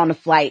 I got on a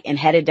flight and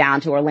headed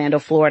down to Orlando,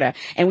 Florida,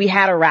 and we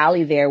had a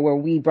rally there where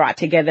we brought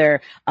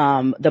together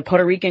the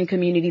Puerto Rican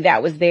community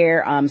that was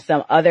there,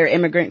 some other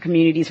immigrant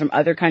communities from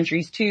other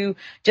countries too,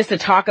 just to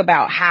talk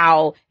about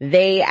how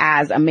they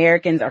as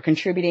Americans are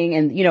contributing.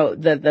 And,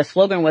 the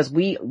slogan was,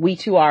 we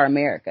too are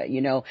America.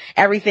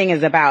 Everything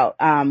is about,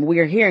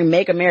 we're hearing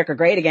Make America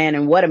Great Again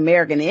and what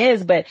American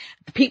is, but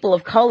people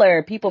of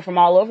color, people from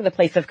all over the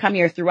place have come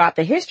here throughout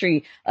the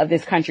history of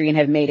this country and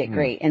have made it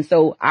great. And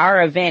so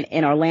our event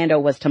in Orlando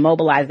was to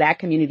mobilize that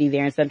community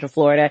there in Central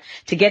Florida,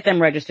 to get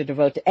them registered to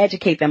vote, to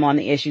educate them on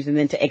the issues, and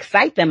then to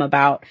excite them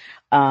about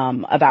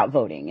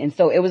voting. And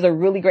so it was a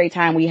really great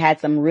time. We had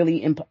some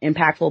really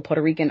impactful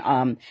Puerto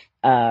Rican,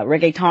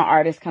 reggaeton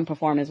artists come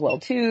perform as well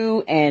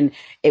too. And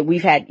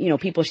we've had,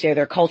 people share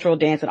their cultural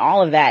dance and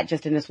all of that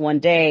just in this one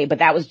day. But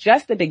that was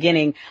just the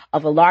beginning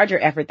of a larger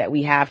effort that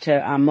we have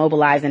to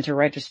mobilize and to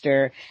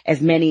register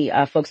as many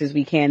folks as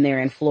we can there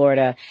in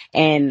Florida.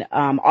 And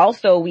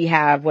also we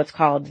have what's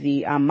called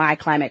the My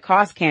Climate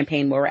Cost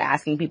campaign, where we're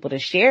asking people to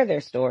share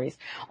their stories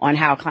on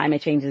how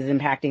climate change is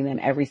impacting them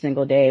every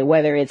single day,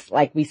 whether it's,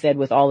 like we said,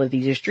 with all of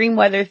these extreme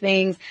weather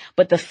things,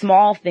 but the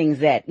small things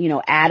that,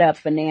 add up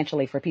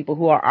financially for people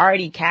who are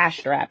already cash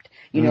strapped,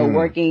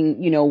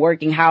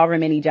 working however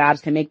many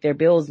jobs to make their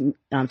bills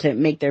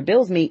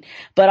meet,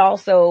 but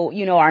also,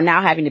 are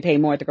now having to pay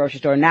more at the grocery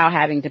store, now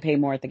having to pay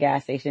more at the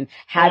gas station,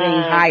 having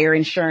higher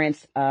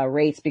insurance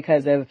rates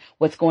because of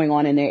what's going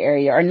on in their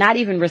area, or not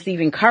even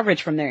receiving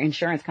coverage from their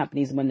insurance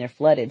companies when they're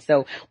flooded.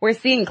 So we're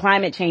seeing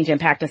climate change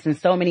impact us in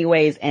so many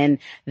ways. And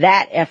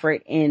that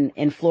effort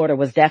in Florida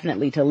was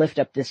definitely to lift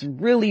up this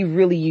really,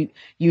 really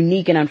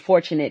unique and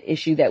unfortunate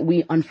issue that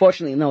we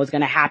unfortunately know is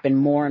going to happen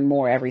more and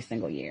more every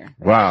single year.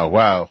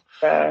 Wow.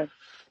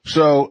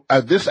 So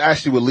this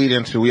actually will lead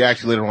into, we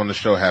actually later on the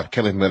show have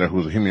Kelly Miller,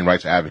 who's a human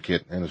rights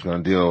advocate, and is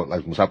going to deal,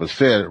 like Mustafa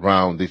said,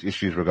 around these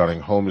issues regarding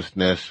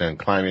homelessness and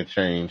climate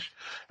change.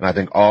 And I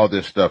think all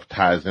this stuff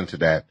ties into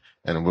that.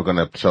 And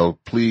so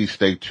please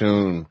stay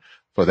tuned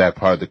for that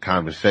part of the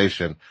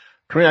conversation.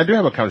 Karine, I do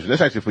have a conversation. This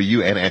is actually for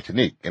you and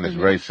Antonique, and it's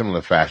very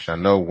similar fashion. I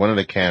know one of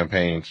the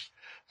campaigns,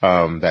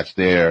 that's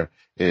there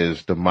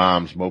is the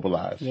Moms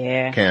Mobilize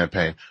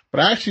campaign.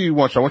 But I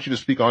want you to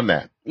speak on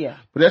that. Yeah.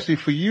 But actually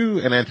for you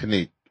and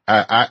Antonique,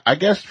 I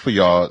guess for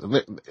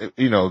y'all,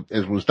 you know,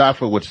 as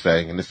Mustafa would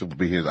say, and this would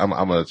be his,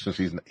 since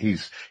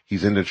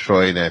he's in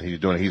Detroit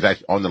and he's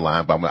actually on the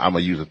line, but I'm gonna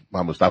use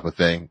my Mustafa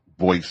thing,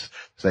 voice,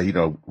 say, you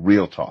know,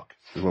 real talk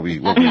is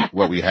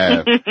what we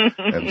have.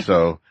 And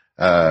so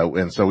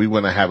we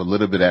want to have a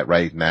little bit of that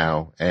right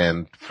now.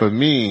 And for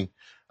me,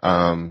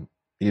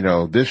 you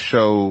know, this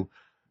show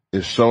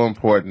is so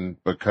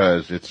important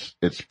because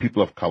it's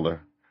people of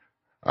color,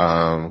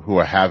 who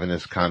are having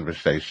this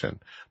conversation.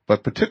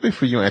 But particularly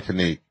for you,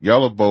 Antonique,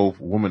 y'all are both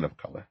women of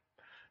color.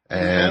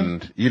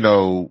 And, you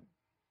know,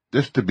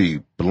 just to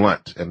be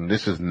blunt, and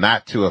this is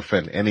not to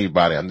offend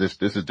anybody,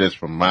 this is just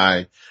from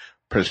my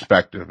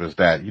perspective, is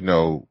that, you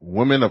know,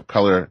 women of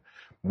color,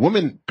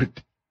 women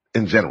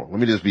in general, let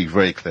me just be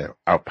very clear,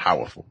 are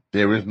powerful.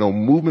 There is no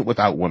movement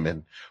without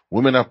women.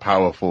 Women are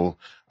powerful.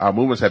 Our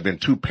movements have been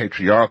too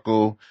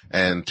patriarchal,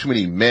 and too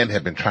many men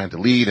have been trying to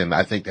lead, and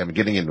I think they've been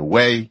getting in the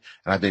way.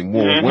 And I think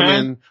more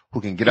women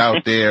who can get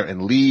out there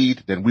and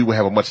lead, then we will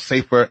have a much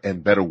safer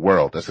and better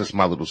world. That's just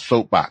my little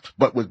soapbox.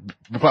 But with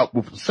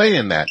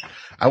saying that,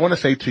 I want to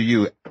say to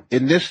you,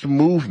 in this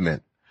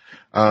movement,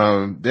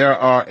 there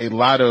are a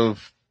lot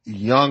of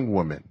young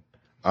women,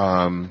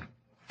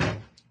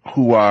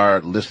 who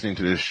are listening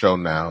to this show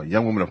now,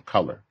 young women of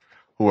color,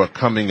 who are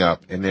coming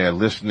up and they're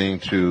listening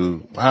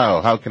to,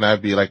 wow, how can I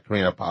be like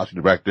Karine, a policy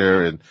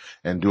director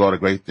and do all the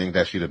great things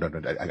that she did?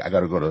 I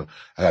gotta go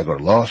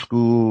to law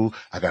school.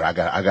 I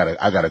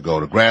gotta go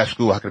to grad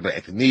school. I could be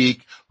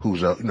Antonique,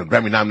 who's a,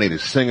 Grammy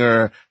nominated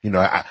singer.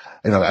 I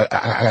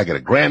gotta get a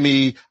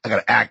Grammy. I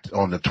gotta act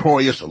on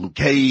Notorious or Luke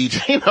Cage.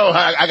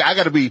 I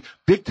gotta be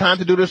big time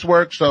to do this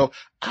work. So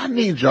I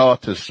need y'all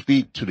to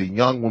speak to the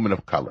young women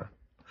of color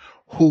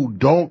who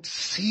don't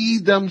see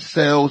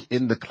themselves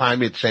in the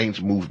climate change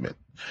movement.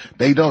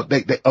 And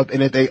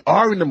if they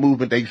are in the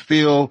movement, they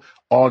feel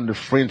on the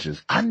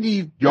fringes. I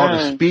need y'all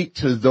to speak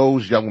to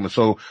those young women.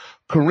 So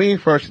Karine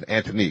first and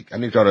Antonique, I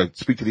need y'all to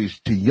speak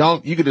to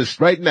young, you can just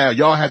right now,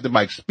 y'all have the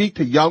mic, speak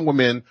to young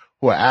women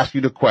who are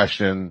asking you the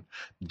question,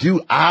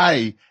 do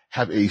I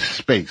have a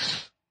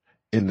space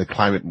in the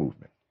climate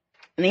movement?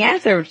 And the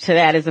answer to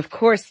that is, of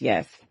course,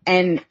 yes.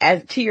 And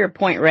as to your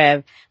point,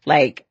 Rev,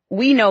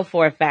 we know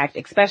for a fact,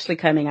 especially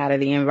coming out of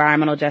the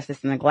environmental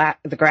justice and the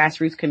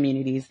grassroots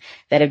communities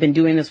that have been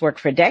doing this work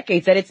for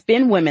decades, that it's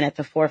been women at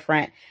the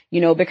forefront,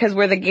 because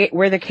we're the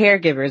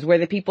caregivers. We're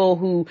the people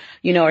who,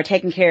 are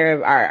taking care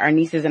of our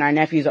nieces and our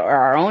nephews or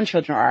our own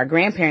children or our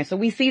grandparents. So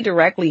we see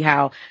directly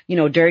how,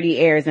 dirty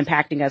air is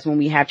impacting us when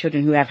we have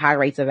children who have high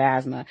rates of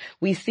asthma.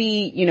 We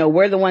see,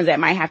 we're the ones that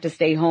might have to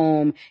stay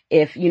home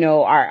if,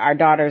 our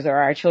daughters or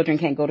our children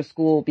can't go to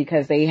school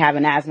because they have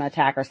an asthma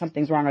attack or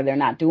something's wrong or they're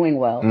not doing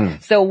well.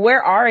 So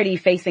we're already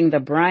facing the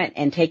brunt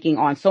and taking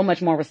on so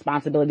much more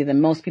responsibility than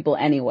most people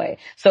anyway.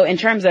 So in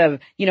terms of,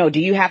 do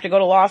you have to go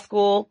to law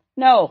school?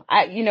 No,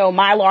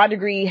 my law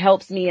degree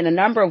helps me in a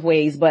number of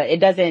ways, but it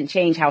doesn't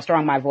change how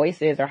strong my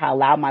voice is or how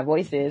loud my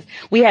voice is.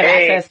 We have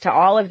access to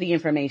all of the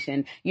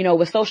information,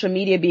 with social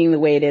media being the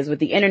way it is, with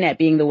the internet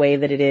being the way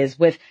that it is,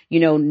 with,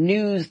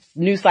 news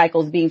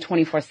cycles being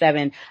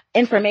 24/7,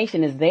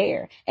 information is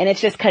there. And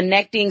it's just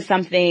connecting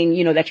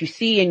something, that you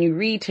see and you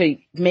read to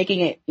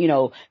making it,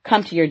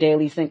 come to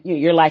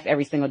your life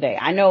every single day.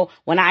 I know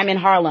when I'm in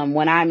Harlem,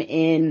 when I'm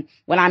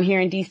here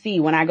in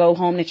DC, when I go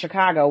home to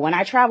Chicago, when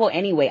I travel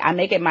anyway, I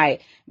make it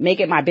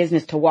my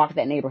business to walk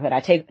that neighborhood.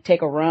 I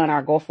take a run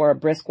or go for a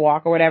brisk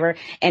walk or whatever.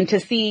 And to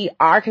see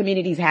our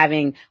communities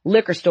having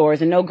liquor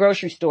stores and no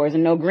grocery stores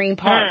and no green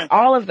parks,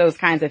 all of those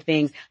kinds of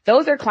things,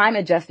 those are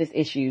climate justice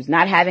issues.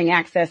 Not having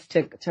access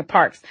to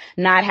parks,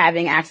 not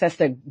having access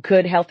to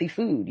good, healthy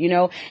food,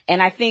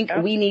 And I think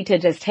we need to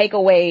just take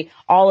away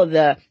all of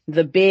the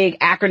big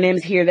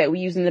acronyms here that we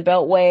use in the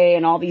Beltway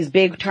and all these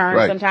big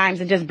terms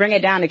sometimes and just bring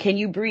it down to, can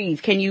you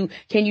breathe? Can you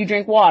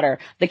drink water?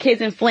 The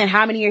kids in Flint,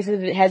 how many years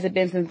has it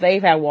been since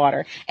they've had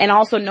water? And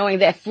also knowing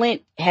that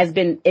Flint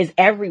is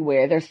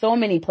everywhere. There's so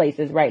many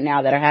places right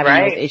now that are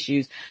having those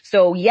issues.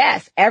 So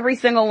yes, every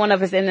single one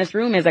of us in this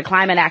room is a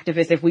climate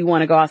activist if we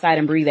want to go outside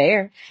and breathe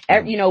air.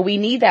 We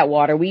need that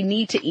water. We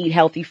need to eat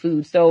healthy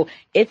food. So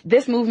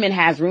this movement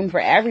has room for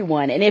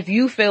everyone. And if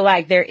you feel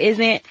like there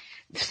isn't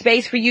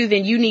space for you,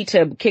 then you need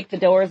to kick the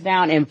doors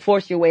down and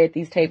force your way at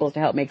these tables to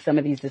help make some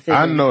of these decisions.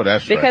 I know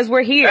that's because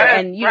we're here,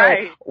 and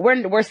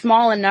we're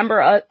small in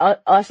number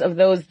us of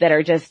those that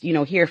are just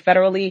here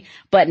federally,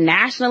 but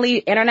nationally,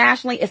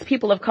 internationally, it's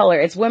people of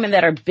color, it's women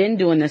that have been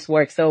doing this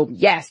work. So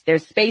yes,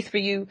 there's space for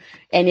you,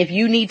 and if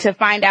you need to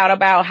find out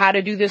about how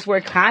to do this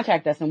work,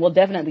 contact us, and we'll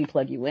definitely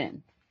plug you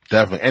in.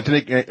 Definitely,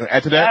 Antonique,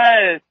 add to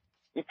that.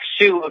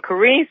 Shoot,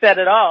 Karine said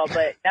it all,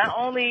 but not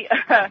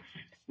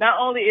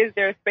only is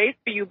there space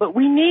for you, but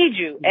we need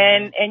you.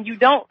 And you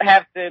don't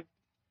have to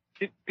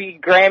be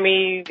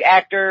Grammy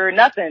actor,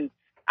 nothing.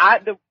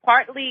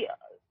 Partly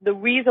the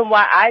reason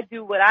why I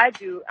do what I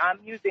do, I'm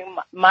using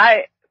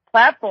my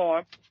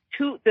platform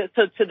to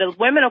the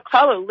women of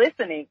color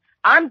listening.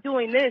 I'm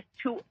doing this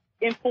to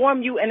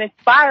inform you and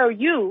inspire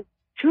you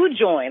to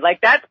join. Like,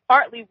 that's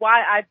partly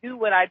why I do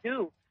what I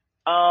do.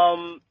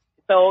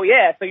 So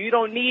you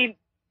don't need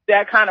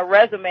that kind of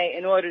resume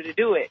in order to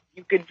do it.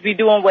 You could be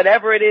doing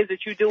whatever it is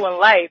that you do in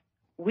life.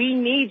 We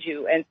need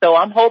you. And so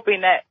I'm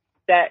hoping that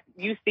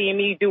you see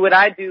me do what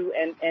I do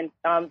and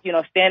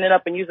standing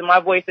up and using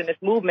my voice in this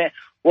movement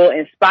will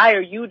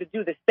inspire you to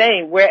do the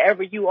same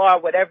wherever you are,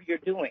 whatever you're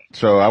doing.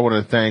 So I want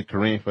to thank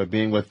Kareem for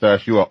being with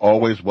us. You are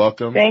always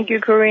welcome. Thank you,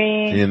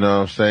 Kareem. You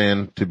know,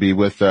 saying to be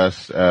with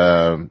us.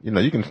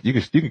 You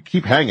can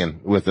keep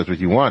hanging with us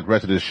if you want the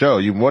rest of the show.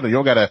 You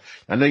don't gotta,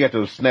 I know you got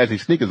those snazzy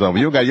sneakers on,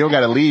 but you don't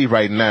gotta leave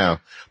right now.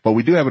 But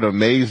we do have an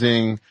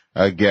amazing,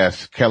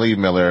 guest, Kelly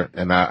Miller.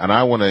 And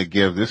I want to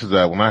give,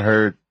 when I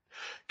heard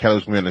Kelly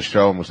was going to be on the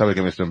show and Mustafa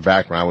gave me some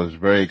background, I was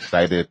very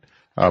excited,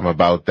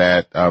 about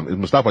that.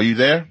 Mustafa, are you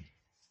there?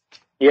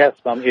 Yes,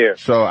 I'm here.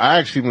 So I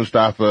actually,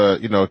 Mustafa,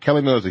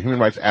 Kelly Miller is a human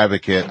rights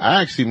advocate.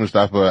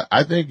 Mustafa,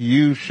 I think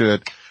you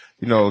should,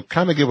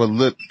 kind of give a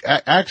look,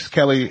 ask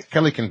Kelly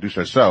can do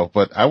so herself,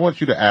 but I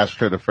want you to ask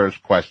her the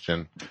first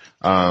question,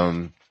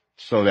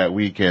 so that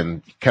we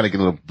can kind of get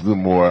a little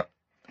more,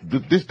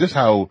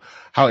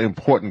 how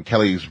important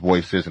Kelly's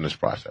voice is in this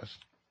process.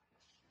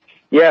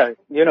 Yeah,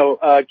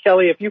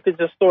 Kelly, if you could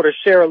just sort of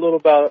share a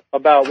little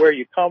about where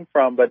you come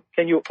from, but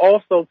can you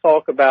also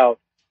talk about,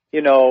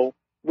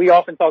 we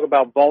often talk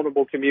about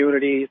vulnerable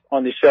communities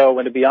on the show,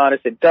 and to be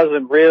honest, it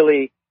doesn't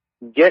really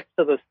get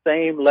to the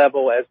same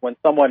level as when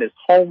someone is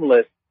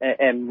homeless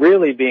and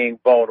really being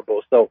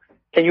vulnerable. So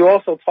can you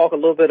also talk a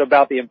little bit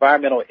about the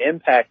environmental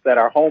impacts that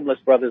our homeless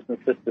brothers and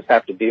sisters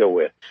have to deal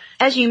with?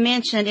 As you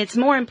mentioned, it's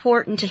more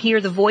important to hear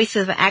the voice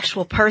of an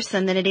actual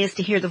person than it is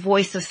to hear the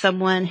voice of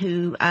someone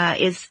who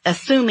is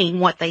assuming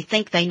what they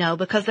think they know,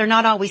 because they're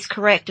not always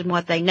correct in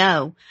what they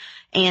know.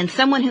 And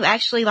someone who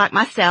actually, like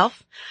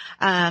myself,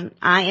 I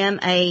am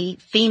a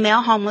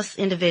female homeless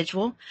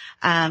individual.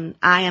 I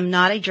am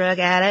not a drug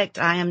addict.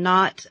 I am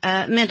not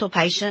a mental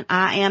patient.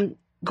 I am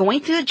going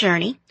through a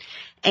journey.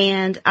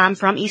 And I'm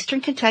from Eastern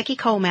Kentucky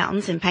Coal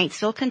Mountains in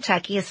Paintsville,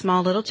 Kentucky, a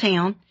small little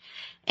town.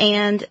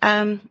 And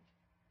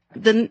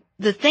the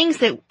things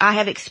that I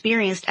have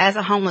experienced as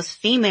a homeless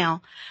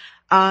female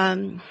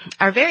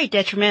are very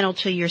detrimental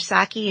to your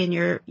psyche and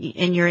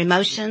your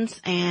emotions.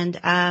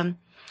 And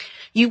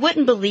you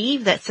wouldn't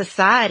believe that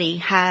society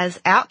has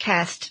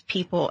outcast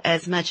people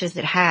as much as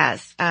it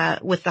has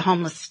with the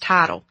homeless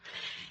title.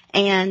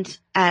 And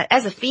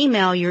as a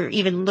female, you're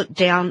even looked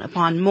down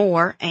upon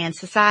more, and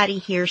society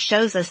here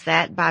shows us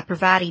that by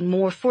providing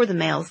more for the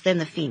males than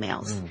the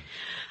females.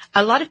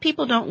 A lot of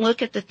people don't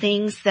look at the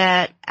things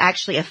that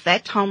actually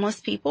affect homeless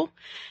people.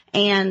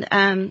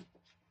 And,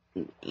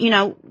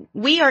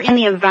 we are in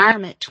the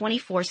environment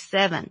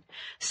 24/7.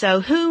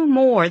 So who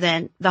more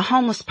than the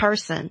homeless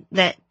person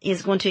that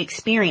is going to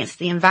experience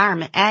the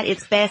environment at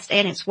its best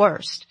and its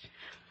worst?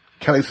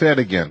 Kelly, say it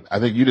again. I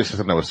think you just said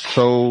something that was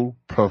so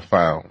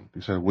profound.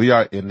 You said we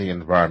are in the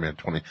environment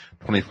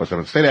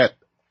 24/7. Say that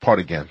part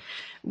again.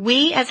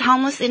 We as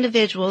homeless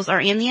individuals are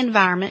in the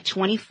environment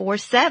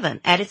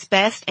 24/7 at its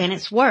best and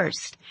its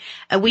worst.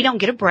 We don't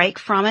get a break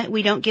from it.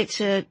 We don't get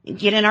to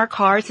get in our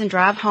cars and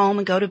drive home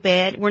and go to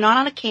bed. We're not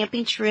on a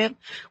camping trip.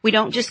 We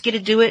don't just get to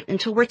do it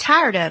until we're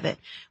tired of it.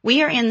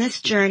 We are in this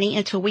journey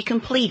until we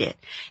complete it.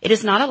 It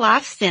is not a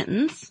life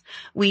sentence.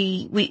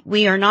 We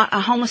are not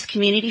a homeless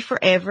community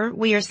forever.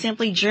 We are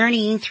simply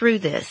journeying through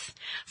this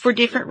for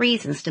different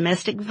reasons: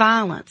 domestic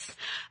violence,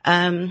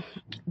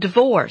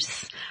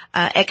 divorce,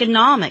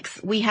 economics.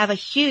 We have a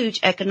huge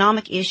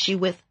economic issue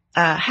with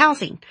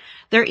housing.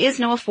 There is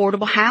no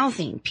affordable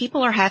housing.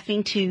 People are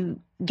having to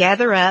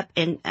gather up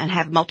and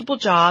have multiple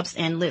jobs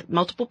and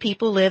multiple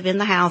people live in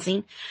the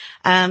housing,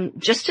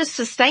 just to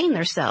sustain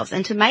themselves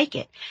and to make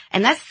it.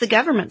 And that's the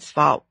government's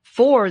fault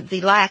for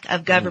the lack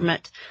of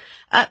government,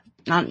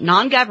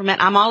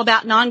 non-government. I'm all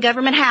about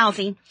non-government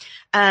housing.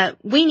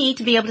 We need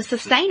to be able to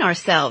sustain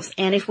ourselves.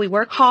 And if we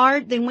work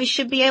hard, then we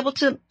should be able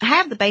to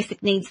have the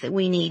basic needs that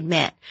we need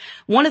met.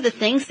 One of the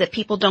things that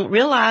people don't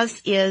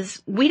realize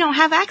is we don't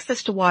have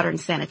access to water and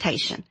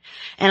sanitation.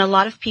 And a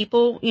lot of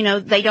people,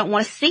 they don't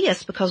want to see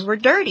us because we're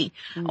dirty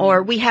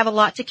or we have a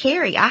lot to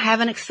carry. I have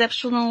an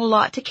exceptional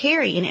lot to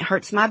carry and it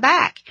hurts my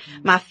back.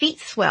 My feet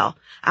swell.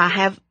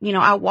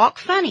 I walk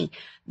funny.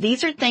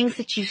 These are things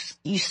that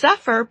you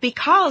suffer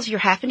because you're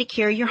having to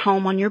carry your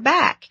home on your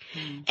back.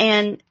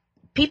 And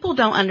people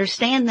don't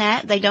understand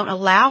that. They don't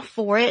allow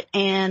for it,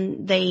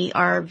 and they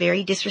are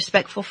very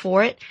disrespectful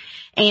for it.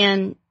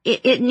 And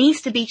it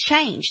needs to be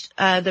changed.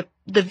 The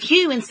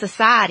view in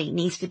society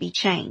needs to be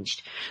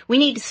changed. We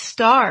need to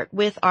start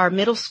with our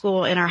middle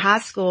school and our high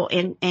school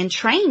and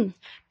train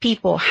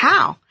people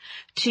how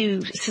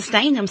to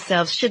sustain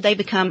themselves should they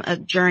become a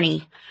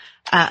journey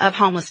of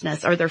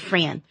homelessness or their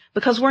friend,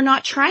 because we're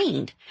not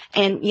trained.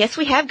 And yes,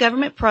 we have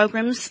government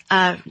programs.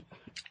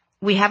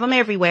 We have them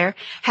everywhere.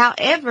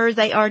 However,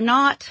 they are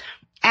not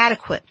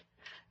adequate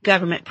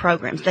government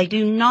programs. They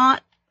do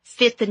not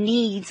fit the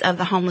needs of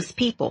the homeless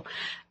people.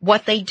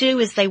 What they do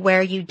is they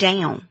wear you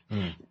down.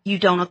 You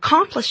don't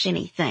accomplish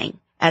anything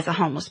as a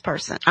homeless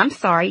person. I'm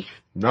sorry.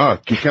 No,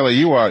 Kelly,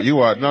 you are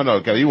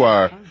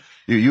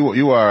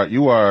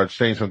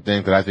saying some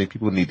things that I think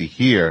people need to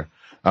hear.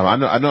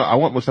 I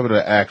want Mustafa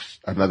to ask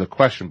another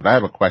question, but I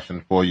have a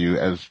question for you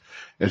as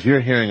you're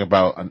hearing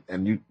about,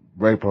 and you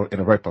in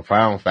a very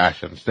profound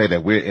fashion say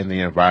that we're in the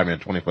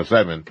environment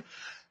 24/7.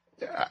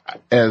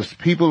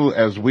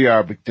 As we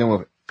are dealing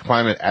with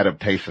climate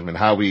adaptation and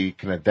how we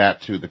can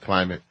adapt to the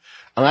climate.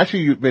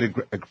 Actually, you made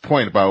a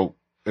point about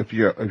if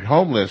you're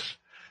homeless,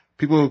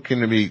 people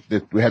can be,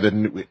 we had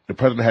the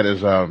president had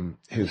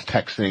his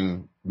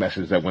texting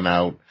message that went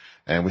out,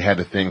 and we had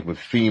the things with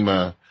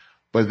FEMA.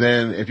 But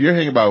then if you're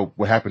hearing about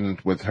what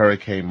happened with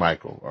Hurricane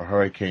Michael or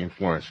Hurricane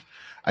Florence,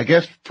 I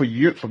guess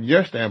from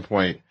your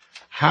standpoint,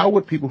 how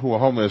would people who are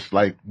homeless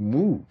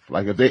move?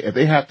 If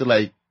they have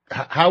to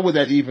how would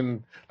that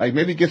even,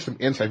 maybe get some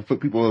insight for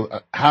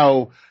people,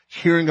 how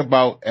hearing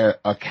about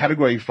a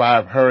Category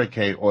 5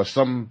 hurricane or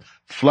some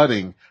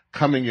flooding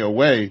coming your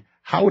way,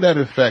 how would that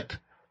affect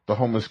the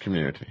homeless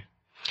community?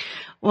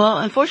 Well,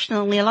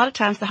 unfortunately, a lot of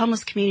times the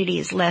homeless community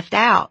is left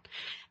out,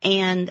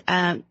 and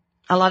a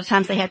lot of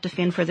times they have to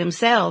fend for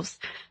themselves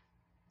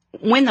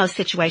when those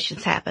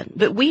situations happen.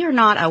 But we are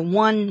not a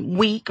 1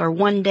 week or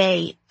 1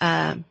 day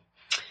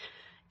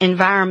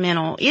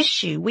environmental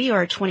issue. We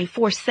are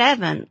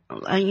 24/7.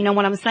 You know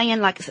what I'm saying?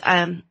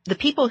 The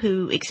people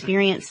who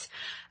experience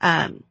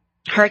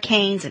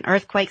hurricanes and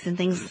earthquakes and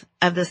things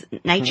of this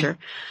nature,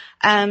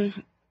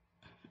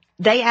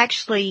 they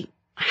actually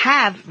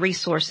have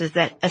resources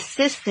that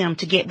assist them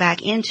to get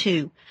back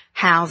into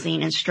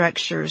housing and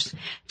structures,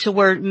 to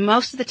where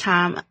most of the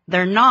time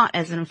they're not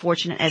as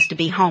unfortunate as to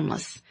be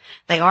homeless.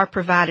 They are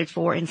provided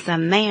for in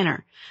some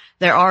manner.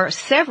 There are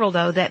several,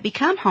 though, that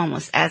become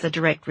homeless as a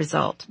direct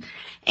result.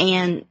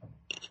 And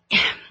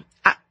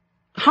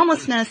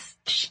homelessness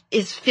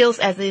feels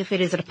as if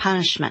it is a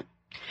punishment.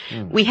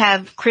 We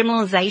have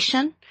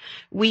criminalization.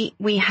 We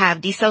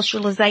have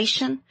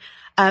desocialization.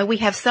 We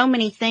have so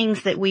many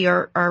things that we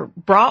are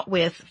brought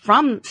with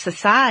from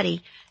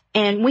society,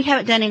 and we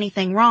haven't done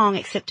anything wrong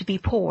except to be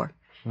poor.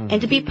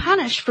 And to be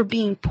punished for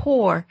being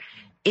poor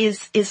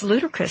is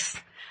ludicrous.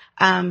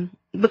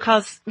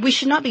 Because we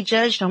should not be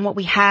judged on what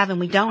we have and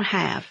we don't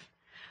have,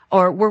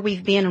 or where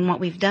we've been and what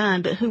we've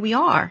done, but who we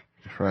are.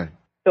 That's right.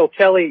 So,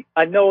 Kelly,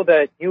 I know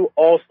that you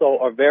also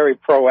are very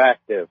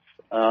proactive,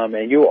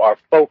 and you are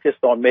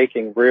focused on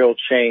making real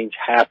change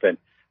happen.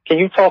 Can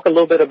you talk a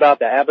little bit about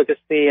the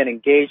advocacy and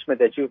engagement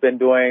that you've been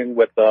doing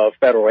with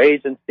federal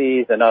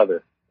agencies and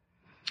others?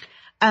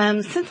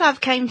 Since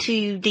I've came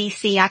to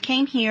D.C., I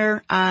came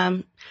here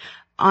on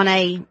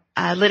a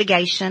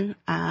litigation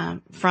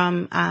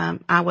from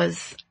I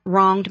was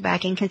wronged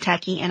back in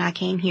Kentucky, and I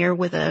came here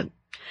with a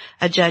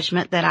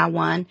judgment that I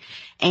won,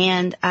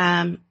 and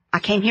I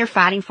came here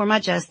fighting for my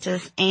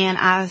justice, and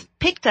I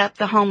picked up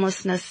the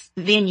homelessness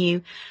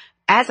venue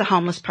as a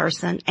homeless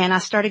person, and I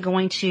started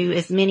going to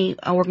as many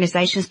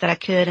organizations that I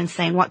could and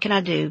saying, what can I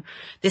do?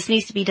 This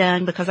needs to be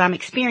done because I'm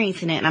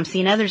experiencing it and I'm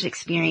seeing others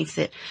experience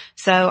it.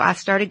 So I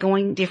started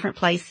going different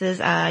places,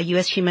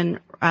 U.S. Human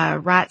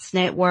Rights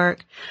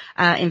Network,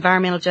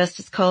 Environmental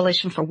Justice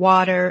Coalition for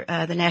Water,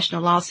 the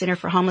National Law Center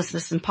for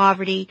Homelessness and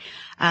Poverty,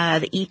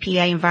 the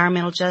EPA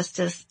Environmental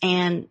Justice,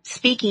 and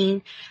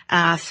speaking,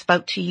 I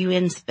spoke to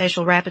UN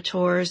Special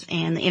Rapporteurs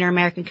and the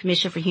Inter-American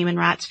Commission for Human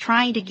Rights,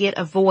 trying to get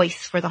a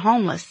voice for the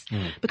homeless,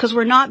 because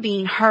we're not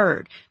being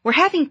heard. We're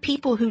having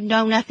people who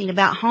know nothing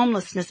about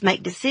homelessness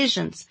make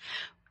decisions,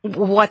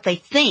 what they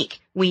think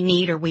we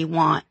need or we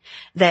want,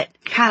 that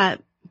kind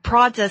of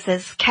prods us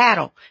as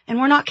cattle. And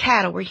we're not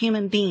cattle, we're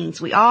human beings.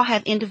 We all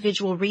have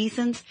individual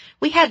reasons.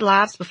 We had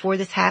lives before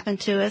this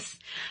happened to us.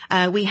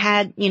 We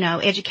had,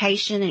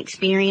 education and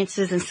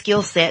experiences and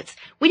skill sets.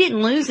 We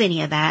didn't lose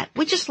any of that.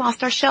 We just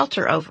lost our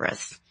shelter over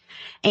us.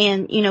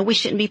 And, we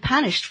shouldn't be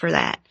punished for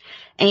that.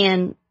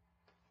 And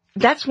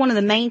that's one of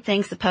the main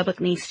things the public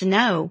needs to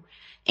know.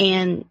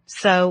 And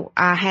so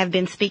I have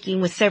been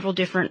speaking with several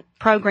different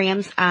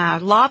programs. I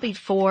lobbied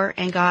for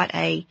and got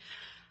a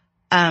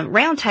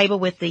roundtable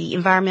with the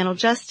Environmental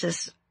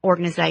Justice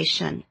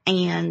Organization,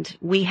 and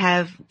we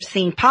have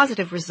seen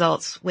positive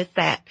results with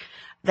that.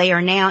 They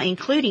are now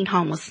including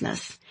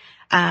homelessness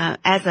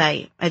as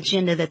a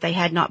agenda that they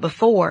had not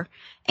before.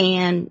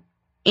 And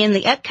in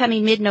the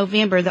upcoming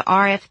mid-November, the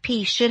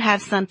RFP should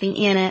have something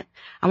in it.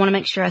 I want to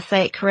make sure I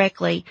say it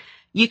correctly.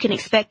 You can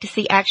expect to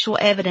see actual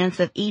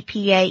evidence of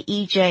EPA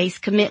EJ's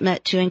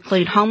commitment to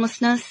include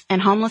homelessness and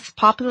homeless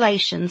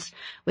populations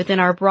within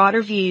our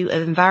broader view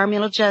of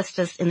environmental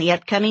justice in the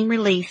upcoming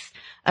release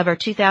of our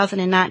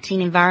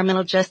 2019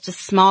 Environmental Justice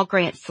Small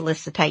Grant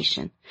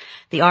Solicitation.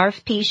 The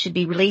RFP should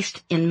be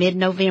released in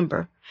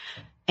mid-November.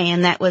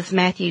 And that was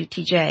Matthew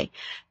T.J.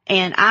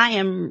 And I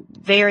am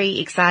very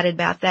excited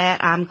about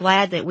that. I'm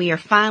glad that we are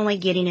finally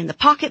getting in the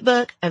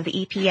pocketbook of the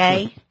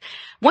EPA.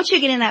 Once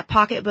you get in that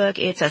pocketbook,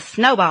 it's a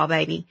snowball,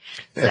 baby.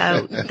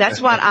 So that's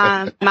what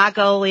my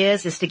goal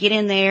is to get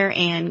in there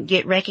and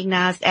get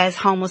recognized as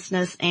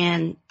homeless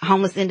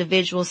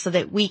individuals so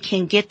that we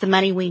can get the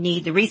money we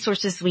need, the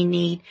resources we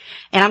need.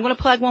 And I'm going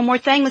to plug one more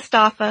thing,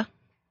 Mustafa.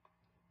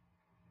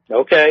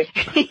 Okay.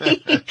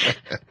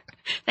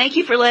 Thank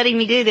you for letting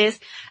me do this.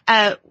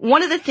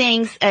 One of the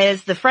things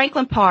is the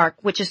Franklin Park,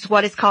 which is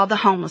what is called the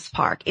homeless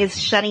park,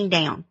 is shutting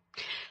down.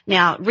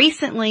 Now,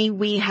 recently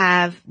we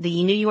have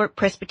the New York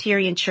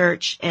Presbyterian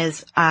Church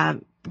has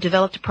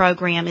developed a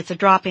program. It's a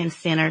drop-in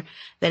center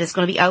that is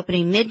going to be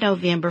opening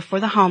mid-November for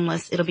the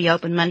homeless. It'll be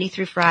open Monday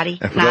through Friday,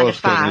 and for 9 those,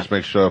 to 5. Just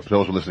make sure, for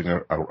those who are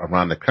listening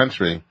around the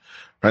country,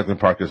 Franklin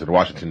Park is in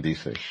Washington,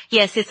 D.C.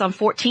 Yes, it's on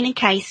 14 and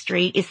K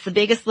Street. It's the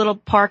biggest little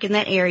park in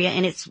that area,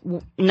 and it's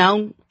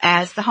known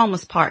as the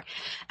homeless park.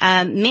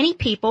 Many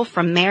people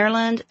from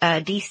Maryland,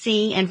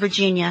 D.C., and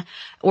Virginia,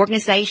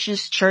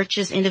 organizations,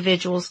 churches,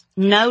 individuals,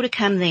 know to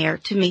come there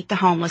to meet the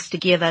homeless to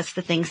give us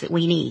the things that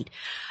we need.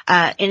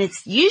 And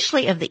it's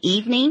usually of the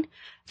evening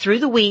through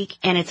the week,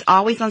 and it's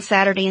always on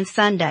Saturday and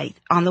Sunday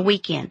on the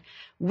weekend.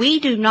 We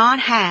do not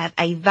have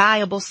a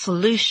viable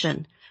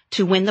solution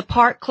to when the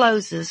park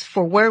closes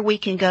for where we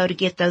can go to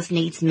get those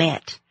needs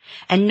met.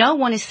 And no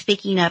one is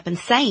speaking up and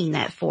saying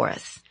that for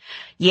us.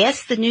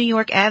 Yes, the New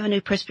York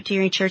Avenue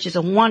Presbyterian Church is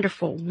a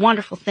wonderful,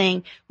 wonderful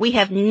thing. We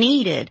have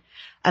needed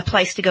a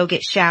place to go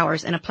get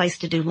showers and a place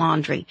to do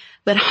laundry.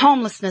 But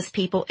homelessness,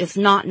 people, is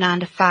not 9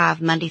 to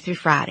 5, Monday through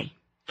Friday.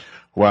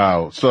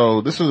 Wow.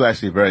 So this is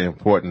actually very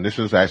important. This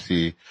is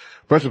actually,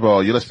 first of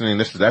all, you're listening,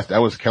 that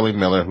was Kelly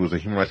Miller, who's a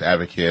human rights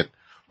advocate,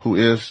 who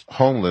is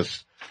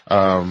homeless.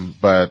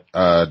 But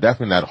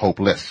definitely not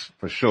hopeless,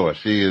 for sure.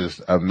 She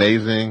is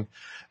amazing,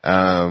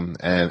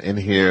 and in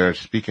here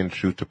speaking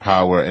truth to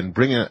power and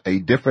bringing a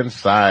different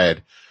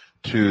side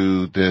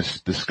to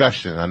this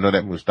discussion. I know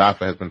that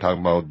Mustafa has been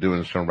talking about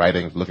doing some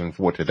writings, looking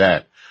forward to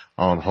that,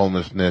 on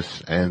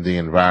homelessness and the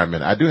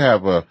environment. I do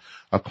have a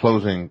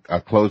closing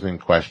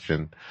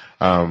question,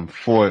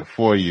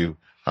 for you.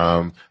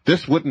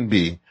 This wouldn't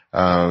be,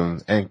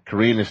 and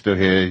Karine is still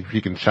here. If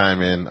you can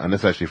chime in, and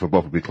this actually for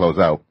both of you close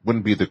out,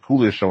 wouldn't be the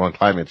coolest show on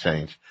climate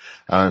change,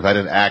 if I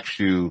didn't ask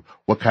you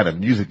what kind of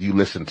music you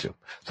listen to.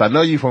 So I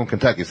know you're from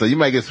Kentucky, so you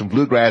might get some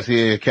bluegrass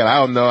here. I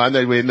don't know. I know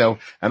you really know.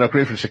 I know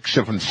Karine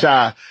from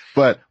Shy,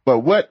 but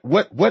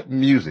what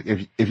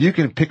music, if you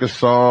can pick a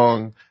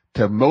song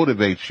to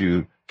motivate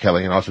you,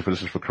 Kelly, and also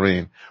this is for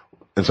Karine,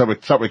 and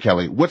start with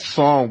Kelly, what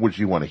song would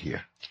you want to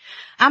hear?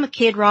 I'm a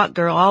Kid Rock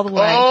girl all the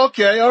way. Oh,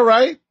 okay. All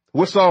right.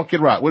 What song, Kid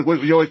Rock?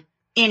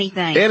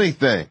 Anything.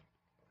 Anything.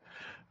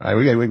 All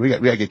right, we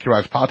got to get Kid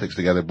Rock's politics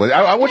together, but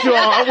I want you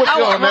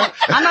on now.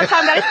 I'm not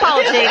talking about his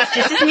politics,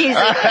 just his music.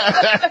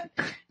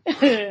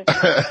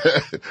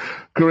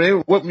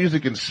 Karine, what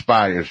music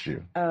inspires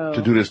you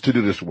to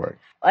do this work?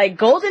 Like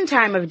Golden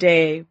Time of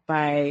Day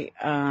by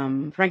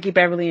Frankie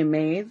Beverly and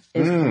Maze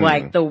is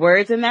like the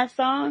words in that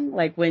song.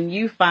 Like when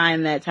you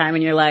find that time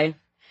in your life,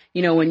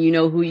 when you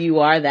know who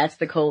you are, that's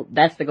the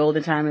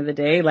golden time of the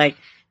day. Like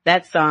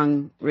that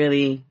song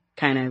really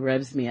kind of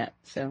revs me up.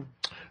 So.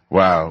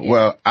 Wow. Yeah.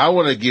 Well, I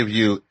want to give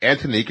you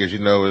Antonique, as you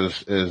know,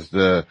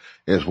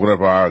 is one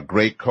of our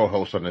great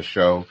co-hosts on the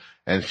show,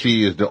 and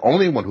she is the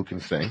only one who can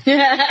sing.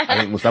 I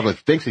think Mustafa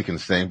thinks he can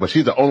sing, but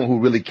she's the only one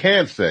who really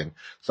can sing.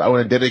 So I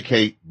want to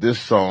dedicate this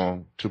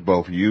song to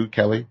both you,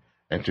 Kelly,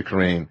 and to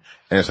Karine.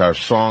 And it's our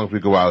song as we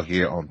go out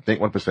here on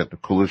Think 1%, the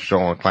coolest show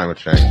on climate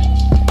change.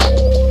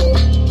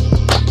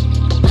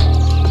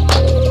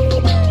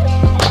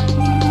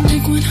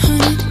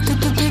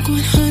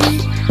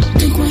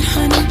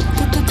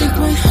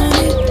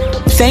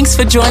 Thanks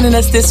for joining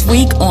us this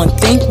week on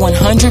Think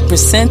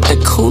 100%,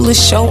 the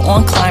coolest show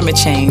on climate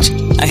change,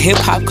 a Hip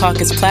Hop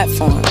Caucus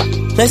platform.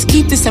 Let's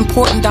keep this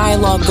important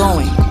dialogue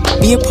going.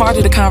 Be a part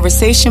of the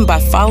conversation by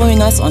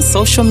following us on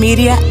social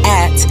media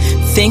at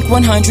Think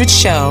 100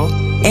 Show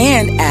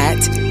and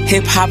at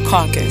Hip Hop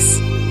Caucus.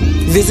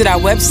 Visit our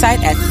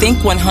website at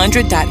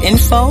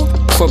think100.info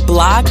for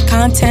blog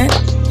content,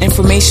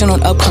 information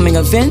on upcoming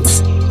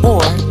events, or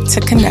to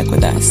connect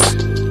with us.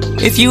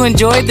 If you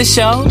enjoyed the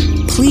show,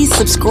 please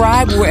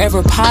subscribe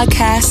wherever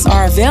podcasts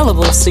are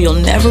available so you'll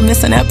never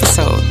miss an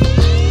episode.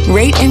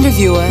 Rate and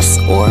review us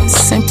or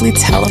simply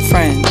tell a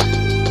friend.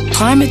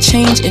 Climate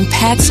change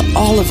impacts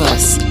all of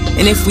us,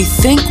 and if we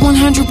think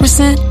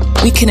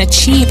 100%, we can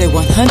achieve a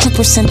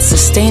 100%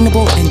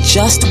 sustainable and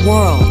just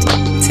world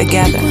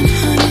together. Think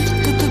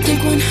 100,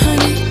 think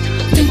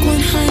 100, think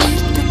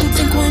 100,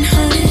 think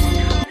 100.